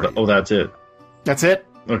of February. Oh, that's it. That's it.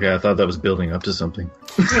 Okay, I thought that was building up to something.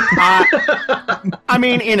 I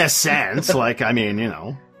mean, in a sense, like, I mean, you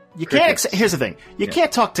know, you can't. Here's the thing: you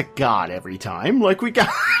can't talk to God every time. Like we got.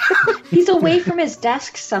 he's away from his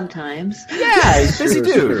desk sometimes. Yeah, he's a busy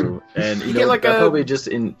True, dude. true. And you You know, get like that a- probably just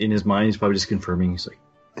in his mind, he's probably just confirming. He's like,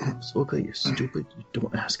 Soka, you're stupid. You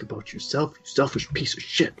don't ask about yourself, you selfish piece of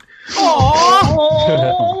shit.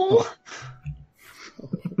 Oh,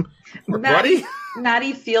 Buddy.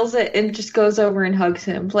 Maddie feels it and just goes over and hugs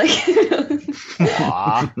him. Like,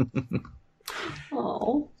 Aw.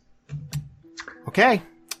 oh, Okay,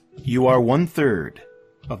 you are 1/3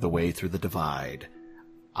 of the way through the divide.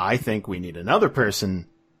 I think we need another person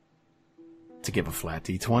to give a flat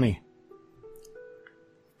D20.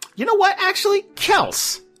 You know what? Actually,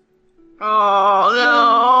 Kels.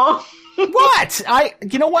 Oh no! What?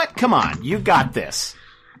 You know what? Come on, you got this.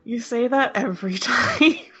 You say that every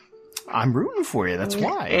time. I'm rooting for you. That's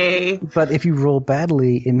why. Hey. But if you roll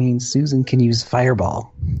badly, it means Susan can use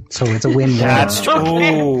Fireball. So it's a win-win. That's true.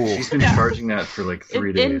 Ooh. He's been charging that for like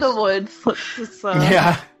 3 days. In the woods. Let's just,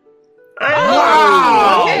 Yeah.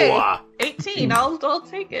 Wow! Wow. 18. I'll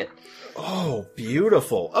take it. Oh,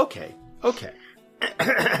 beautiful. Okay.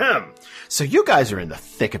 So you guys are in the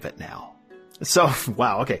thick of it now. So,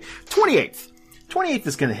 wow, okay. 28th. 28th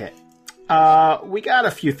is going to hit. We got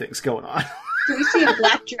a few things going on. Do we see a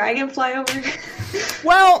black dragon fly over?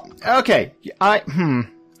 Well, okay.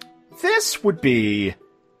 This would be...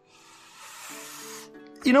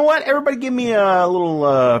 You know what? Everybody give me a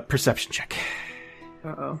little perception check.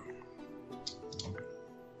 Uh-oh.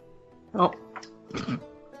 Oh.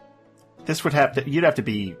 This would have to... You'd have to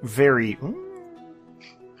be very...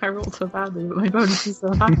 I rolled so badly, but my bonus is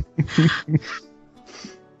so high.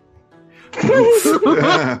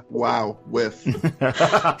 Wow, whiff.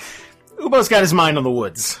 Ubo's got his mind on the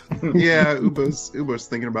woods. Yeah, Ubo's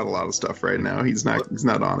thinking about a lot of stuff right now. He's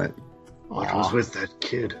not on it. What was with that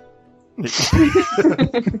kid?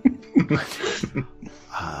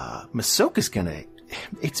 Masoka's gonna...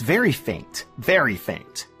 It's very faint. Very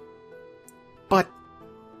faint. But...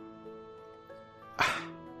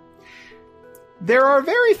 There are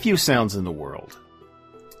very few sounds in the world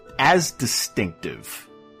as distinctive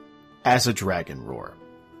as a dragon roar.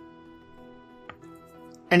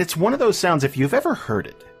 And it's one of those sounds, if you've ever heard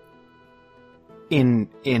it in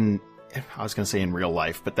I was going to say in real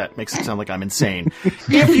life, but that makes it sound like I'm insane.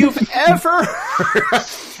 If you've ever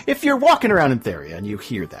if you're walking around in Theria and you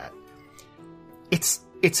hear that, it's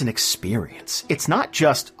an experience. It's not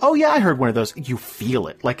just, oh yeah, I heard one of those. You feel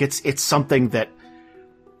it. Like it's something that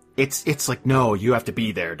it's like, no, you have to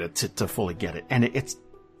be there to fully get it. And it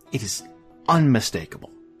is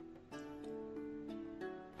unmistakable.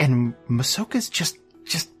 And Masoka's just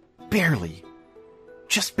barely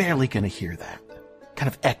gonna hear that. Kind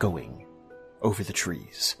of echoing over the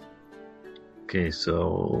trees. Okay,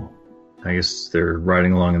 so I guess they're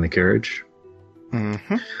riding along in the carriage.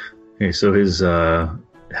 Mm-hmm. Okay, so his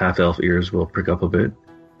half-elf ears will prick up a bit,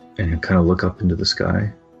 and he'll kind of look up into the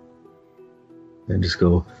sky, and just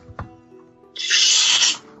go,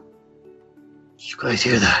 "Shh! You guys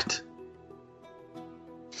hear that?"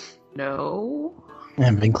 No.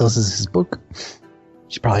 And Ben closes his book.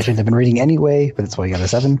 She probably shouldn't have been reading anyway, but that's why he got a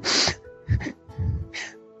 7.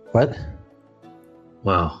 What?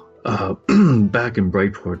 Well, back in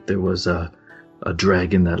Brightport, there was a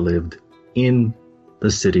dragon that lived in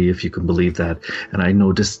the city, if you can believe that. And I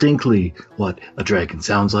know distinctly what a dragon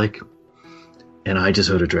sounds like. And I just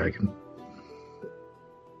heard a dragon.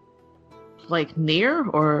 Like near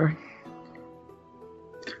or?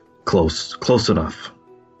 Close enough.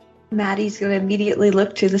 Maddie's gonna immediately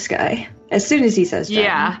look to the sky as soon as he says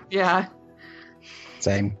dragon. Yeah.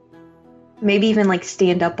 Same. Maybe even like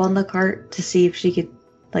stand up on the cart to see if she could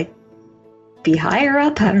like be higher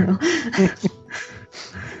up. I don't know.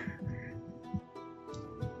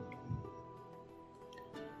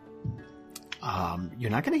 You're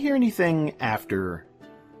not going to hear anything after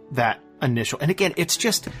that initial. And again, it's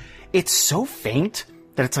so faint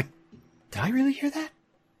that it's like, did I really hear that?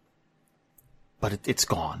 But it's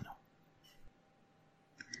gone.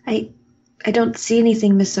 I don't see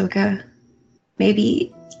anything, Masoka.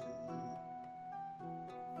 Maybe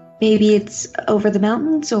it's over the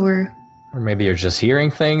mountains, or maybe you're just hearing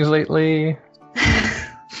things lately.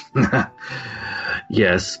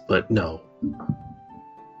 Yes, but no.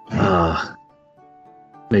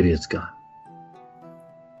 Maybe it's gone.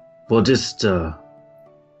 Well, just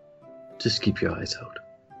keep your eyes out.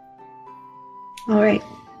 All right.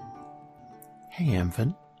 Hey,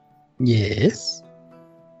 Amvin. Yes.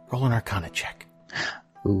 Roll an Arcana check.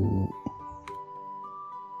 Ooh.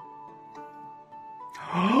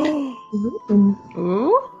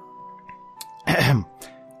 Ooh.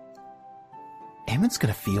 Ammon's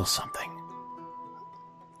gonna feel something.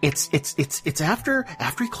 It's after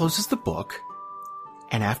he closes the book,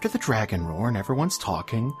 and after the dragon roar, and everyone's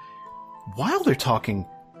talking. While they're talking,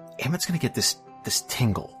 Ammon's gonna get this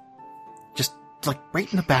tingle, just like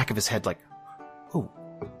right in the back of his head, like, oh.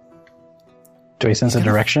 Do I sense a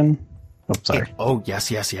direction? Oh, sorry.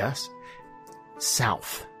 Yes.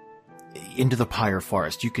 South, into the Pyre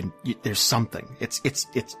Forest. There's something. It's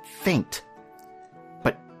faint,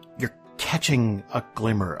 but you're catching a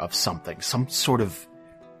glimmer of something. Some sort of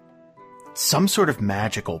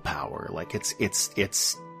magical power. Like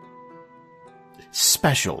it's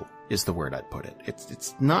special is the word I'd put it.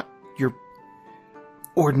 It's not your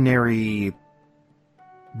ordinary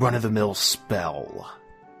run-of-the-mill spell.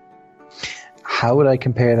 How would I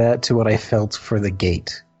compare that to what I felt for the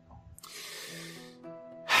gate?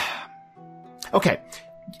 Okay,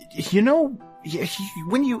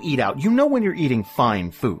 when you eat out, when you're eating fine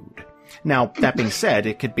food. Now, that being said,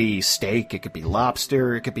 it could be steak, it could be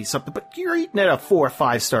lobster, it could be something, but you're eating at a 4 or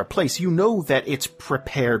 5 star place. You know that it's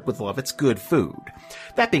prepared with love. It's good food.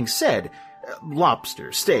 That being said,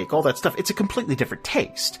 lobster, steak, all that stuff, it's a completely different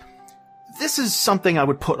taste. This is something I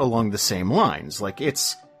would put along the same lines. Like,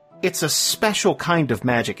 it's a special kind of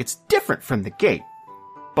magic. It's different from the gate,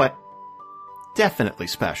 but definitely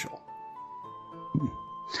special.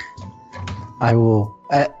 I will,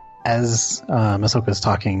 as Masoka's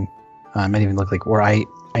talking, it might even look like where I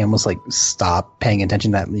almost like stop paying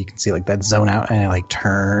attention, that you can see like that zone out, and I like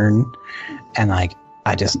turn and like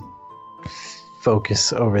I just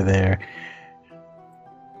focus over there.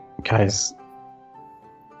 Guys,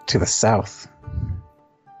 to the south,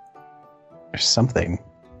 there's something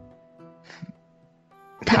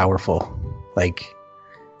powerful. Like,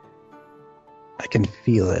 I can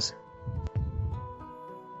feel it.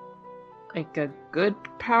 Like a good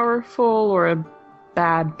powerful or a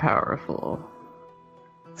bad powerful?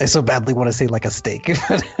 I so badly want to say like a steak.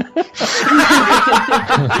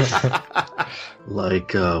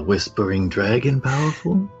 Like a whispering dragon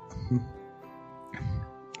powerful?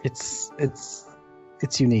 It's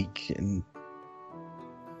unique and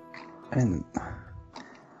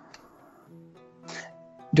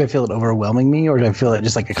do I feel it overwhelming me, or do I feel it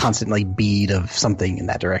just like a constant like bead of something in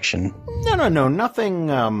that direction? No, nothing,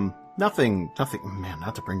 man, not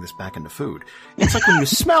to bring this back into food. It's like when you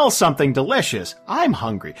smell something delicious. I'm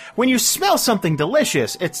hungry. When you smell something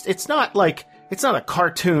delicious, it's not a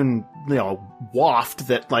cartoon, waft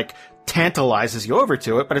that like tantalizes you over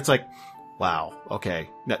to it, but it's like, wow, okay.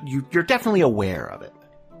 No, you're definitely aware of it.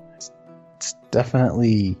 It's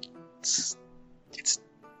definitely,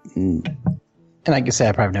 and I can say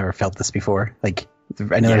I probably never felt this before. Like,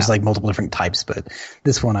 I know there's like multiple different types, but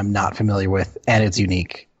this one I'm not familiar with, and it's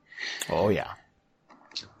unique. Oh, yeah.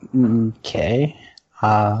 Okay.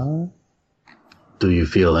 Do you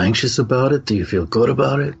feel anxious about it? Do you feel good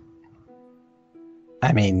about it?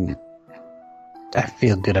 I mean, I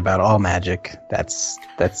feel good about all magic. That's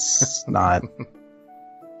not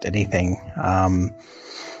anything. I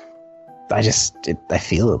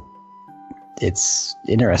feel it. It's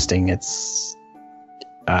interesting. It's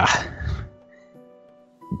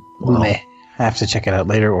we may have to check it out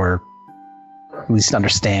later, or at least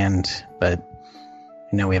understand, but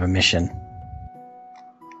we have a mission.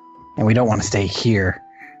 And we don't want to stay here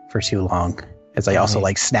for too long, as I also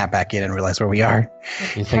like snap back in and realize where we are.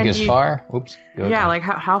 You think it's far? Oops. Go Yeah, ahead. like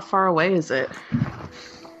how far away is it?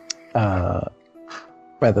 By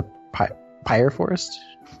the Pyre Forest?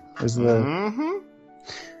 Is the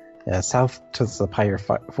south to the Pyre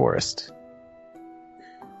Forest.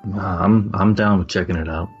 I'm down with checking it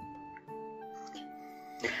out.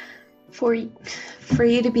 For you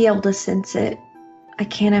to be able to sense it, I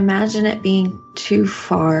can't imagine it being too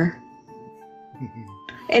far.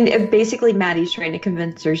 And basically, Maddie's trying to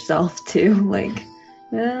convince herself to, like,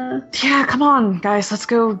 Yeah, come on, guys, let's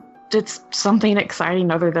go. It's something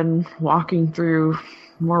exciting other than walking through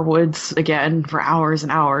more woods again for hours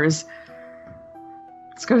and hours.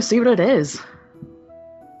 Let's go see what it is.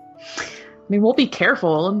 I mean, we'll be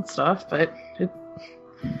careful and stuff, but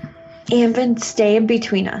Anvin, stay in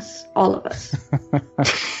between us, all of us.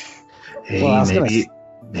 Hey, Well,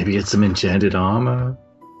 maybe it's some enchanted armor.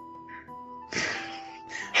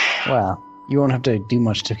 Well, you won't have to do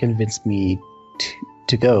much to convince me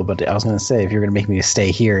to go, but I was going to say, if you're going to make me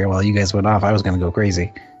stay here while you guys went off, I was going to go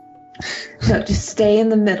crazy. No, just stay in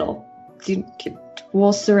the middle.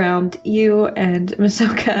 We'll surround you and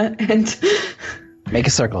Masoka and... Make a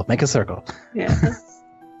circle. Yeah.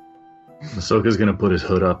 Masoka's gonna put his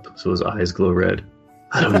hood up so his eyes glow red.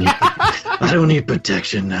 I don't need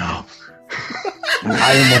protection now.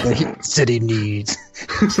 I am what the city needs.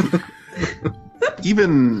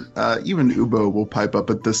 Even Ubo will pipe up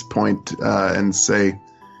at this point and say,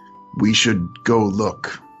 "We should go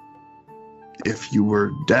look. If you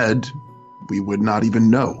were dead, we would not even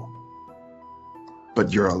know.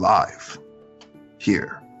 But you're alive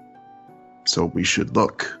here, so we should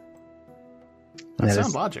look." That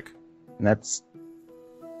sounds logic. And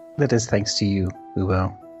that is thanks to you,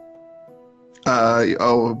 Ubo.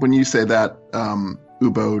 When you say that,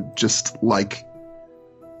 Ubo just like,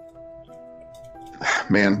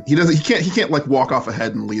 man, he can't like walk off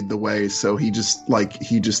ahead and lead the way, so he just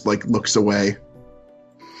looks away.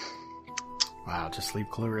 Wow, just leave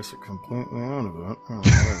Clarissa completely out of it. Oh,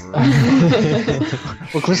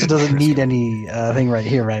 Well, Clarissa doesn't need any thing right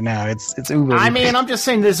here, right now. It's Ubo. I mean, I'm just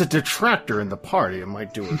saying there's a detractor in the party. It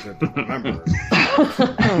might do it good to remember.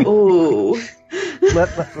 Ooh.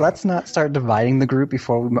 Let's not start dividing the group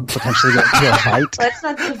before we potentially get into a fight. Let's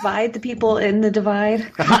not divide the people in the divide.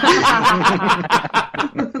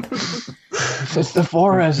 It's the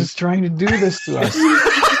forest. It's trying to do this to us.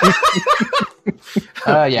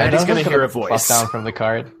 Eddie's gonna hear a voice down from the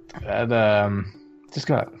cart. And just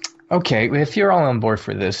gonna. Okay, if you're all on board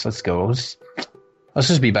for this, let's go. Let's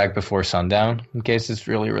just be back before sundown in case it's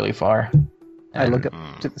really, really far. I look up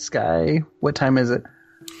to the sky. What time is it?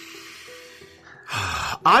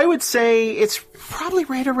 I would say it's probably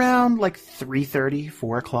right around like 3:30,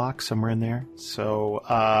 4 o'clock, somewhere in there. So,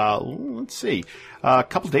 let's see. A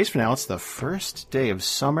couple days from now, it's the first day of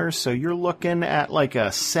summer, so you're looking at like a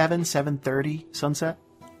 7:30 sunset.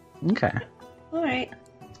 Okay. All right.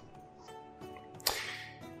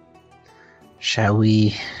 Shall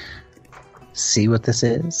we see what this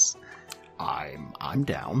is? I'm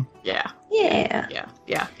down. Yeah. Yeah.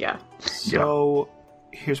 Yeah. So,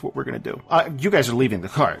 here's what we're gonna do. You guys are leaving the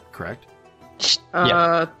cart, correct?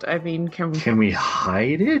 Yeah. I mean, Can we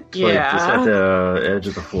hide it? Yeah. Like just at the edge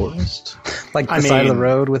of the forest? Like the I side of the mean-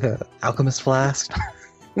 road with an alchemist flask?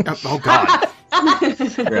 Oh God!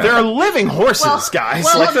 There are living horses, guys.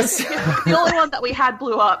 Well, like this. the only one that we had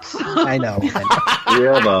blew up. So. I know. We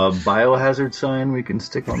have a biohazard sign we can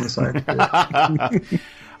stick on the side.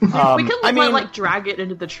 We could I mean, like drag it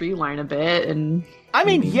into the tree line a bit, and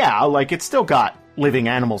yeah, like it's still got living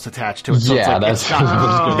animals attached to it. So it's Yeah, like, that's it's what I was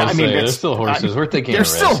not, gonna I say. mean, They're it's still horses. We're taking a they're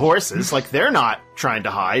still risk. horses. Like they're not trying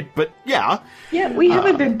to hide, but yeah, Yeah, we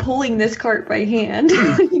haven't been pulling this cart by hand.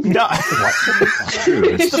 no, It's true.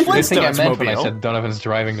 it's the Good thing I Flintstones meant when I mobile. said Donovan's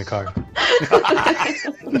driving the car.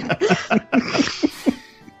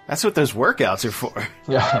 That's what those workouts are for.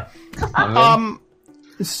 Yeah. And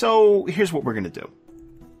then- So here's what we're gonna do.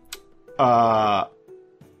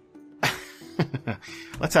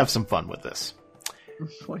 Let's have some fun with this.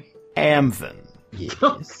 Boy. Amvin,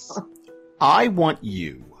 Yes. I want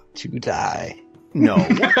you. To die. No.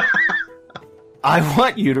 I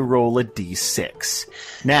want you to roll a d6.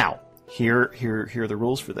 Now, here are the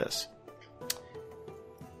rules for this.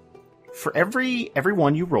 For every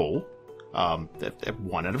one you roll, 1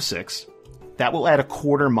 out of 6, that will add a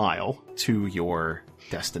quarter mile to your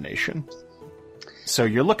destination. So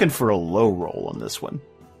you're looking for a low roll on this one.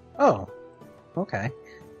 Oh. Okay.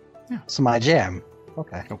 Yeah. So my jam.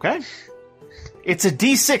 Okay. Okay? It's a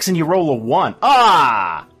d6 and you roll a 1.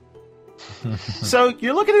 Ah! So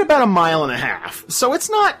you're looking at about 1.5 miles. So it's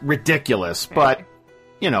not ridiculous, but,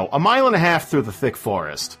 a 1.5 miles through the thick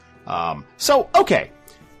forest. Okay.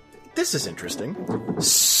 This is interesting.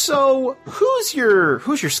 So who's your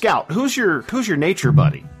scout? Who's your nature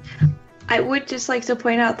buddy? I would just like to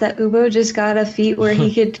point out that Ubo just got a feat where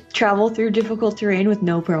he could travel through difficult terrain with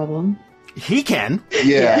no problem. He can.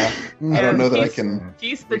 Yeah, I don't know that I He's- can.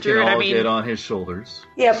 He's the We can druid. all I mean, get on his shoulders.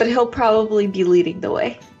 Yeah, but he'll probably be leading the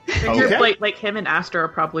way. Okay. like him and Aster are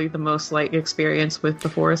probably the most like experienced with the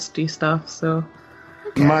foresty stuff. So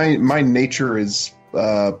My nature is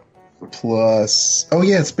plus. Oh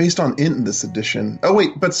yeah, it's based on int in this edition. Oh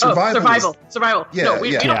wait, but survival. survival. Yeah, No,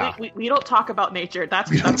 we yeah. don't. We don't talk about nature. That's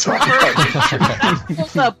We don't that's talk for about nature.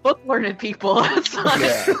 that's for the book learned people. That's not-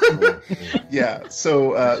 Yeah, yeah.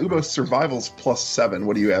 So Ubo's survival's +7.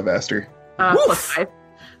 What do you have, Aster? +5.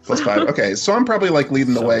 +5. Okay, so I'm probably like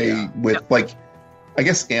leading the So, way yeah. with like. I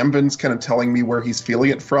guess Amvin's kind of telling me where he's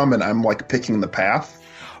feeling it from, and I'm like picking the path.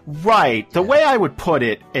 Right. The way I would put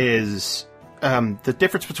it is the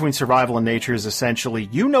difference between survival and nature is essentially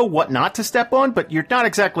you know what not to step on, but you're not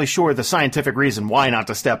exactly sure the scientific reason why not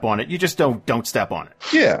to step on it. You just don't step on it.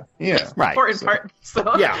 Yeah, yeah. Right. Important part.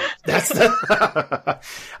 So Yeah. That's the.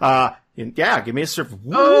 Yeah. Give me a surf.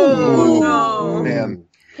 Oh Ooh, no! man.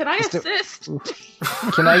 Can I Just a- assist?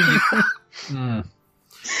 Can I?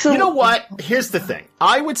 So You know what? Here's the thing.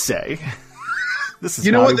 I would say. This is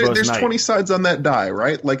You know not what? Ubo's There's night. 20 sides on that die,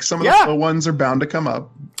 right? Like some of Yeah. the low ones are bound to come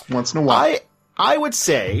up once in a while. I would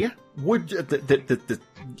say would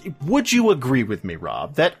you agree with me,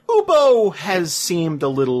 Rob, that Ubo has seemed a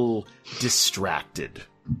little distracted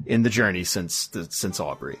in the journey since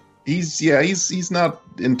Aubrey? He's not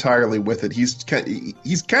entirely with it. He's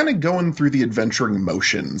kind of going through the adventuring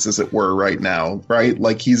motions, as it were, right now. Right?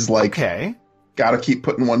 Like he's like Okay. got to keep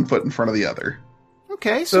putting one foot in front of the other.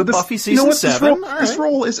 Okay, so this, Buffy you season know what, 7. This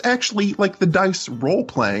role is actually like the dice role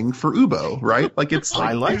playing for Ubo, right? Like it's like,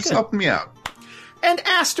 I like you're just it. helping me out. And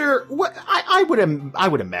Aster, I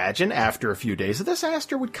would imagine after a few days of this,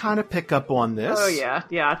 Aster would kind of pick up on this. Oh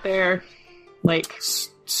yeah. They're like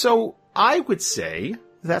So I would say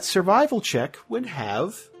that survival check would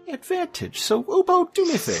have advantage. So Ubo, do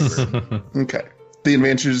me a favor. Okay. The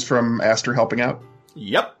advantages from Aster helping out.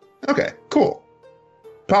 Yep. Okay, cool.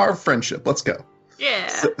 Power of friendship. Let's go. Yeah.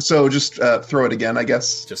 So just throw it again, I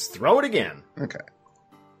guess. Just throw it again. Okay.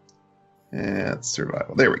 And it's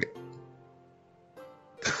survival. There we go.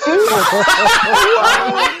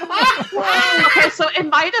 Okay, so in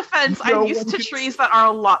my defense, No I'm used one to can- trees that are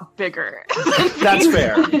a lot bigger. That's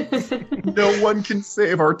fair. No one can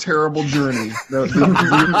save our terrible journey. We're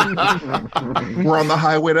on the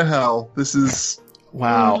highway to hell. This is...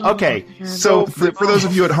 Wow. Okay. So for those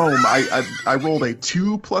of you at home, I rolled a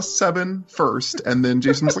 2 + 7 first, and then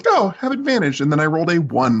Jason was like, "Oh, have advantage," and then I rolled a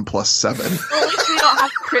 1 + 7. At least we don't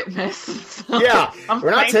have crit miss. So Yeah, I'm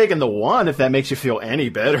we're not fine. taking the 1 if that makes you feel any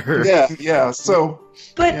better. Yeah. So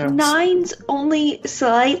But Yeah. 9's only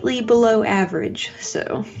slightly below average,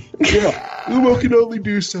 so. yeah, Umo can only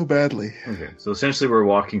do so badly. Okay, so essentially we're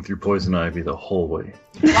walking through poison ivy the whole way.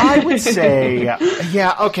 I would say,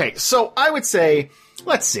 yeah, okay. So I would say,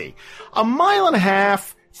 let's see, 1.5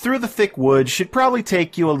 miles through the thick woods should probably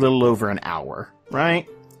take you a little over an hour, right?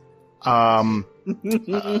 I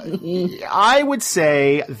would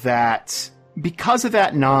say that because of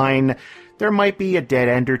that 9, there might be a dead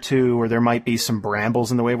end or two, or there might be some brambles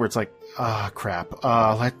in the way where it's like, crap.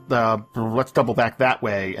 Let's double back that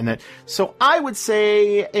way, and then. So I would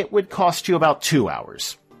say it would cost you about 2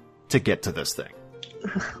 hours to get to this thing.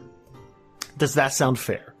 Does that sound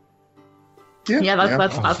fair? Yeah,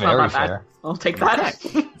 that's not Very bad. fair. I'll take that.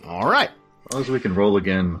 All right. As long as we can roll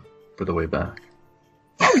again for the way back.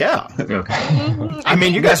 Oh yeah. Okay. I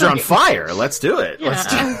mean, you guys are on fire. Let's do it. Let's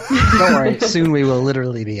do it. Don't worry, soon we will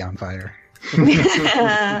literally be on fire.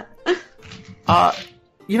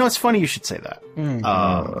 You know, it's funny you should say that.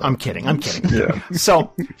 I'm kidding. Yeah.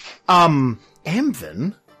 So,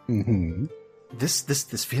 Amvin, Mm-hmm.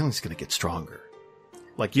 this feeling's gonna get stronger.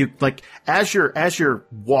 Like as you're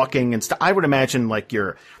walking and stuff, I would imagine like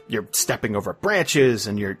you're stepping over branches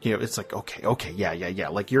and it's like okay, yeah.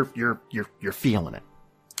 Like you're feeling it.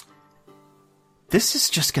 This is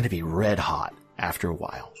just gonna be red hot after a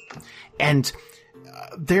while, and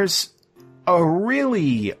there's a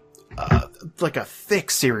really like a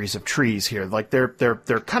thick series of trees here. Like they're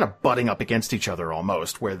kind of butting up against each other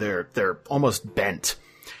almost, where they're almost bent.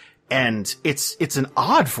 And it's an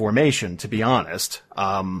odd formation, to be honest,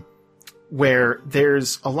 where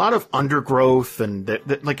there's a lot of undergrowth and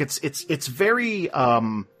like it's very,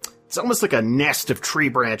 it's almost like a nest of tree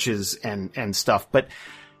branches and stuff. But,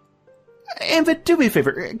 Amvin, do me a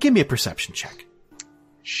favor, give me a perception check.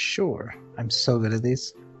 Sure. I'm so good at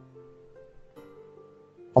these.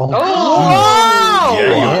 Oh! Oh! Yeah, you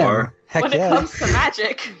man. are. Heck When it yeah. comes to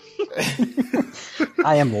magic.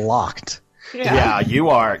 I am locked. Yeah, you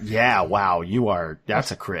are. Yeah, wow, you are.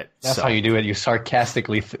 That's a crit. That's So- how you do it. You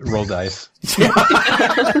sarcastically roll dice.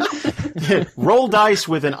 Roll dice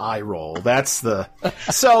with an eye roll. That's the.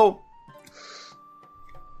 So,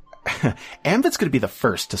 Amvin's going to be the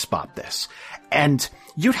first to spot this. And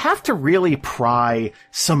you'd have to really pry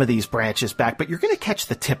some of these branches back, but you're going to catch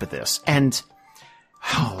the tip of this. And,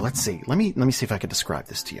 let's see. Let me see if I can describe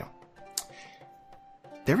this to you.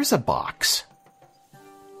 There is a box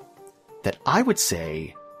that I would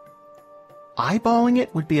say, eyeballing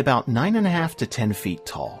it would be about 9.5 to 10 feet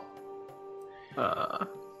tall.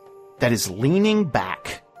 That is leaning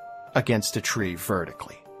back against a tree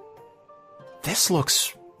vertically. This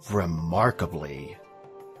looks remarkably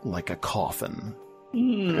like a coffin.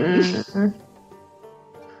 And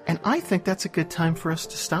I think that's a good time for us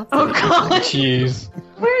to stop. Oh there. god. Jeez.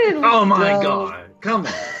 Where did we Oh my go? god. Come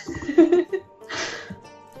on.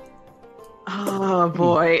 Oh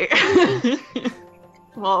boy.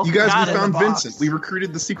 Well, You guys, got we it. found box. Vincent. We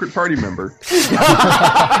recruited the secret party member.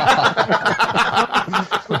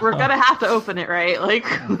 We're gonna have to open it, right? Like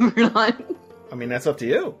we're not. I mean, that's up to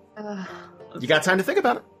you. You got time to think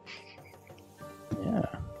about it. Yeah.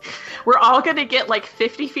 We're all gonna get like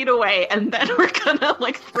 50 feet away, and then we're gonna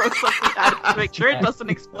like throw something at it to make sure it doesn't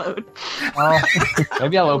explode. Oh,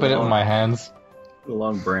 maybe I'll open it with my hands. A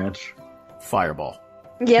long branch. Fireball.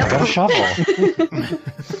 I got a Yep. shovel.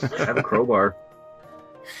 I have a crowbar.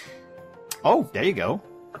 Oh, there you go.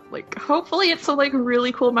 Like, hopefully, it's a like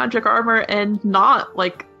really cool magic armor and not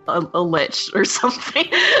like a lich or something.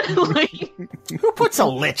 Like Who puts a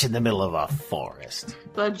lich in the middle of a forest?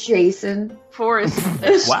 the Jason. forest.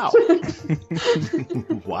 Wow.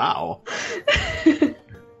 Wow.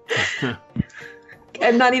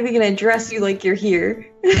 I'm not even going to address you like you're here.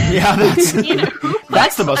 Yeah, that's, You know, who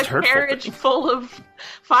that's the puts most a hurtful. carriage full of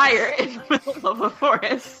fire in the middle of a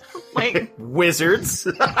forest. Like, Wizards.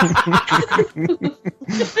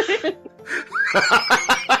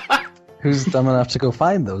 Who's dumb enough to go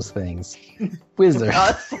find those things? Wizard.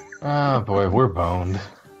 Oh boy, we're boned.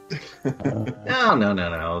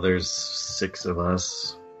 No. There's 6 of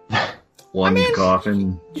us. One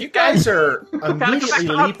coffin. You guys are immediately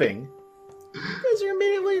leaping. You guys are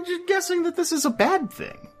immediately just guessing that this is a bad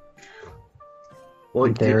thing. Well,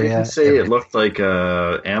 you didn't say it looked like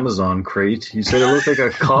a Amazon crate. You said it looked like a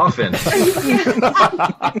coffin. Yeah,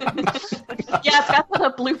 it's got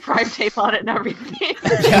the blue prime tape on it and everything.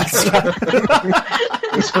 Yes.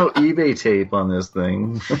 There's no eBay tape on this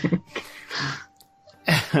thing.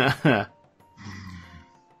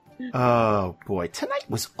 Oh boy, tonight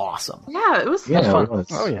was awesome. Yeah, it was Yeah, fun. it was.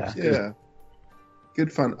 Oh yeah. Yeah.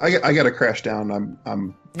 Good fun. I got to crash down.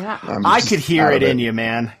 I'm I just could hear out it of in you,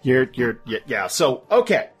 man. Yeah. So,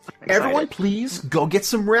 okay. Everyone, please go get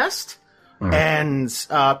some rest. All right. And,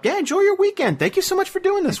 enjoy your weekend. Thank you so much for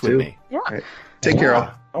doing this with too. me. Yeah. Right. Take care,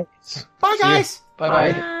 all. Bye, guys.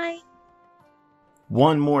 Bye-bye. Bye.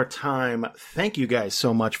 One more time, thank you guys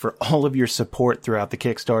so much for all of your support throughout the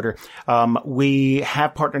Kickstarter. We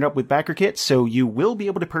have partnered up with BackerKit, so you will be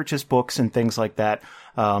able to purchase books and things like that.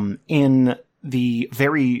 In the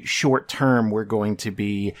very short term, we're going to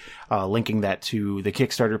be linking that to the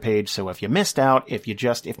Kickstarter page. So if you missed out,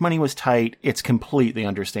 if money was tight, it's completely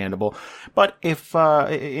understandable. But if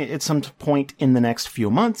at some point in the next few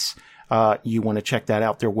months, you want to check that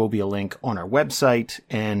out, there will be a link on our website,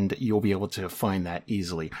 and you'll be able to find that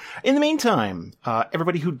easily. In the meantime,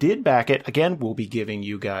 everybody who did back it, again, we'll be giving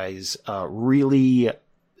you guys really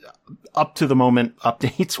up-to-the-moment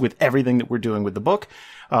updates with everything that we're doing with the book.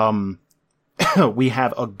 We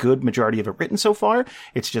have a good majority of it written so far.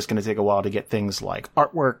 It's just going to take a while to get things like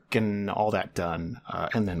artwork and all that done,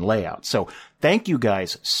 and then layout. So thank you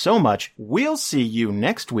guys so much. We'll see you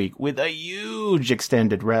next week with a huge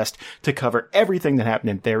extended rest to cover everything that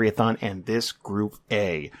happened in Theriathon and this Group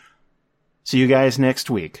A. See you guys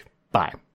next week. Bye.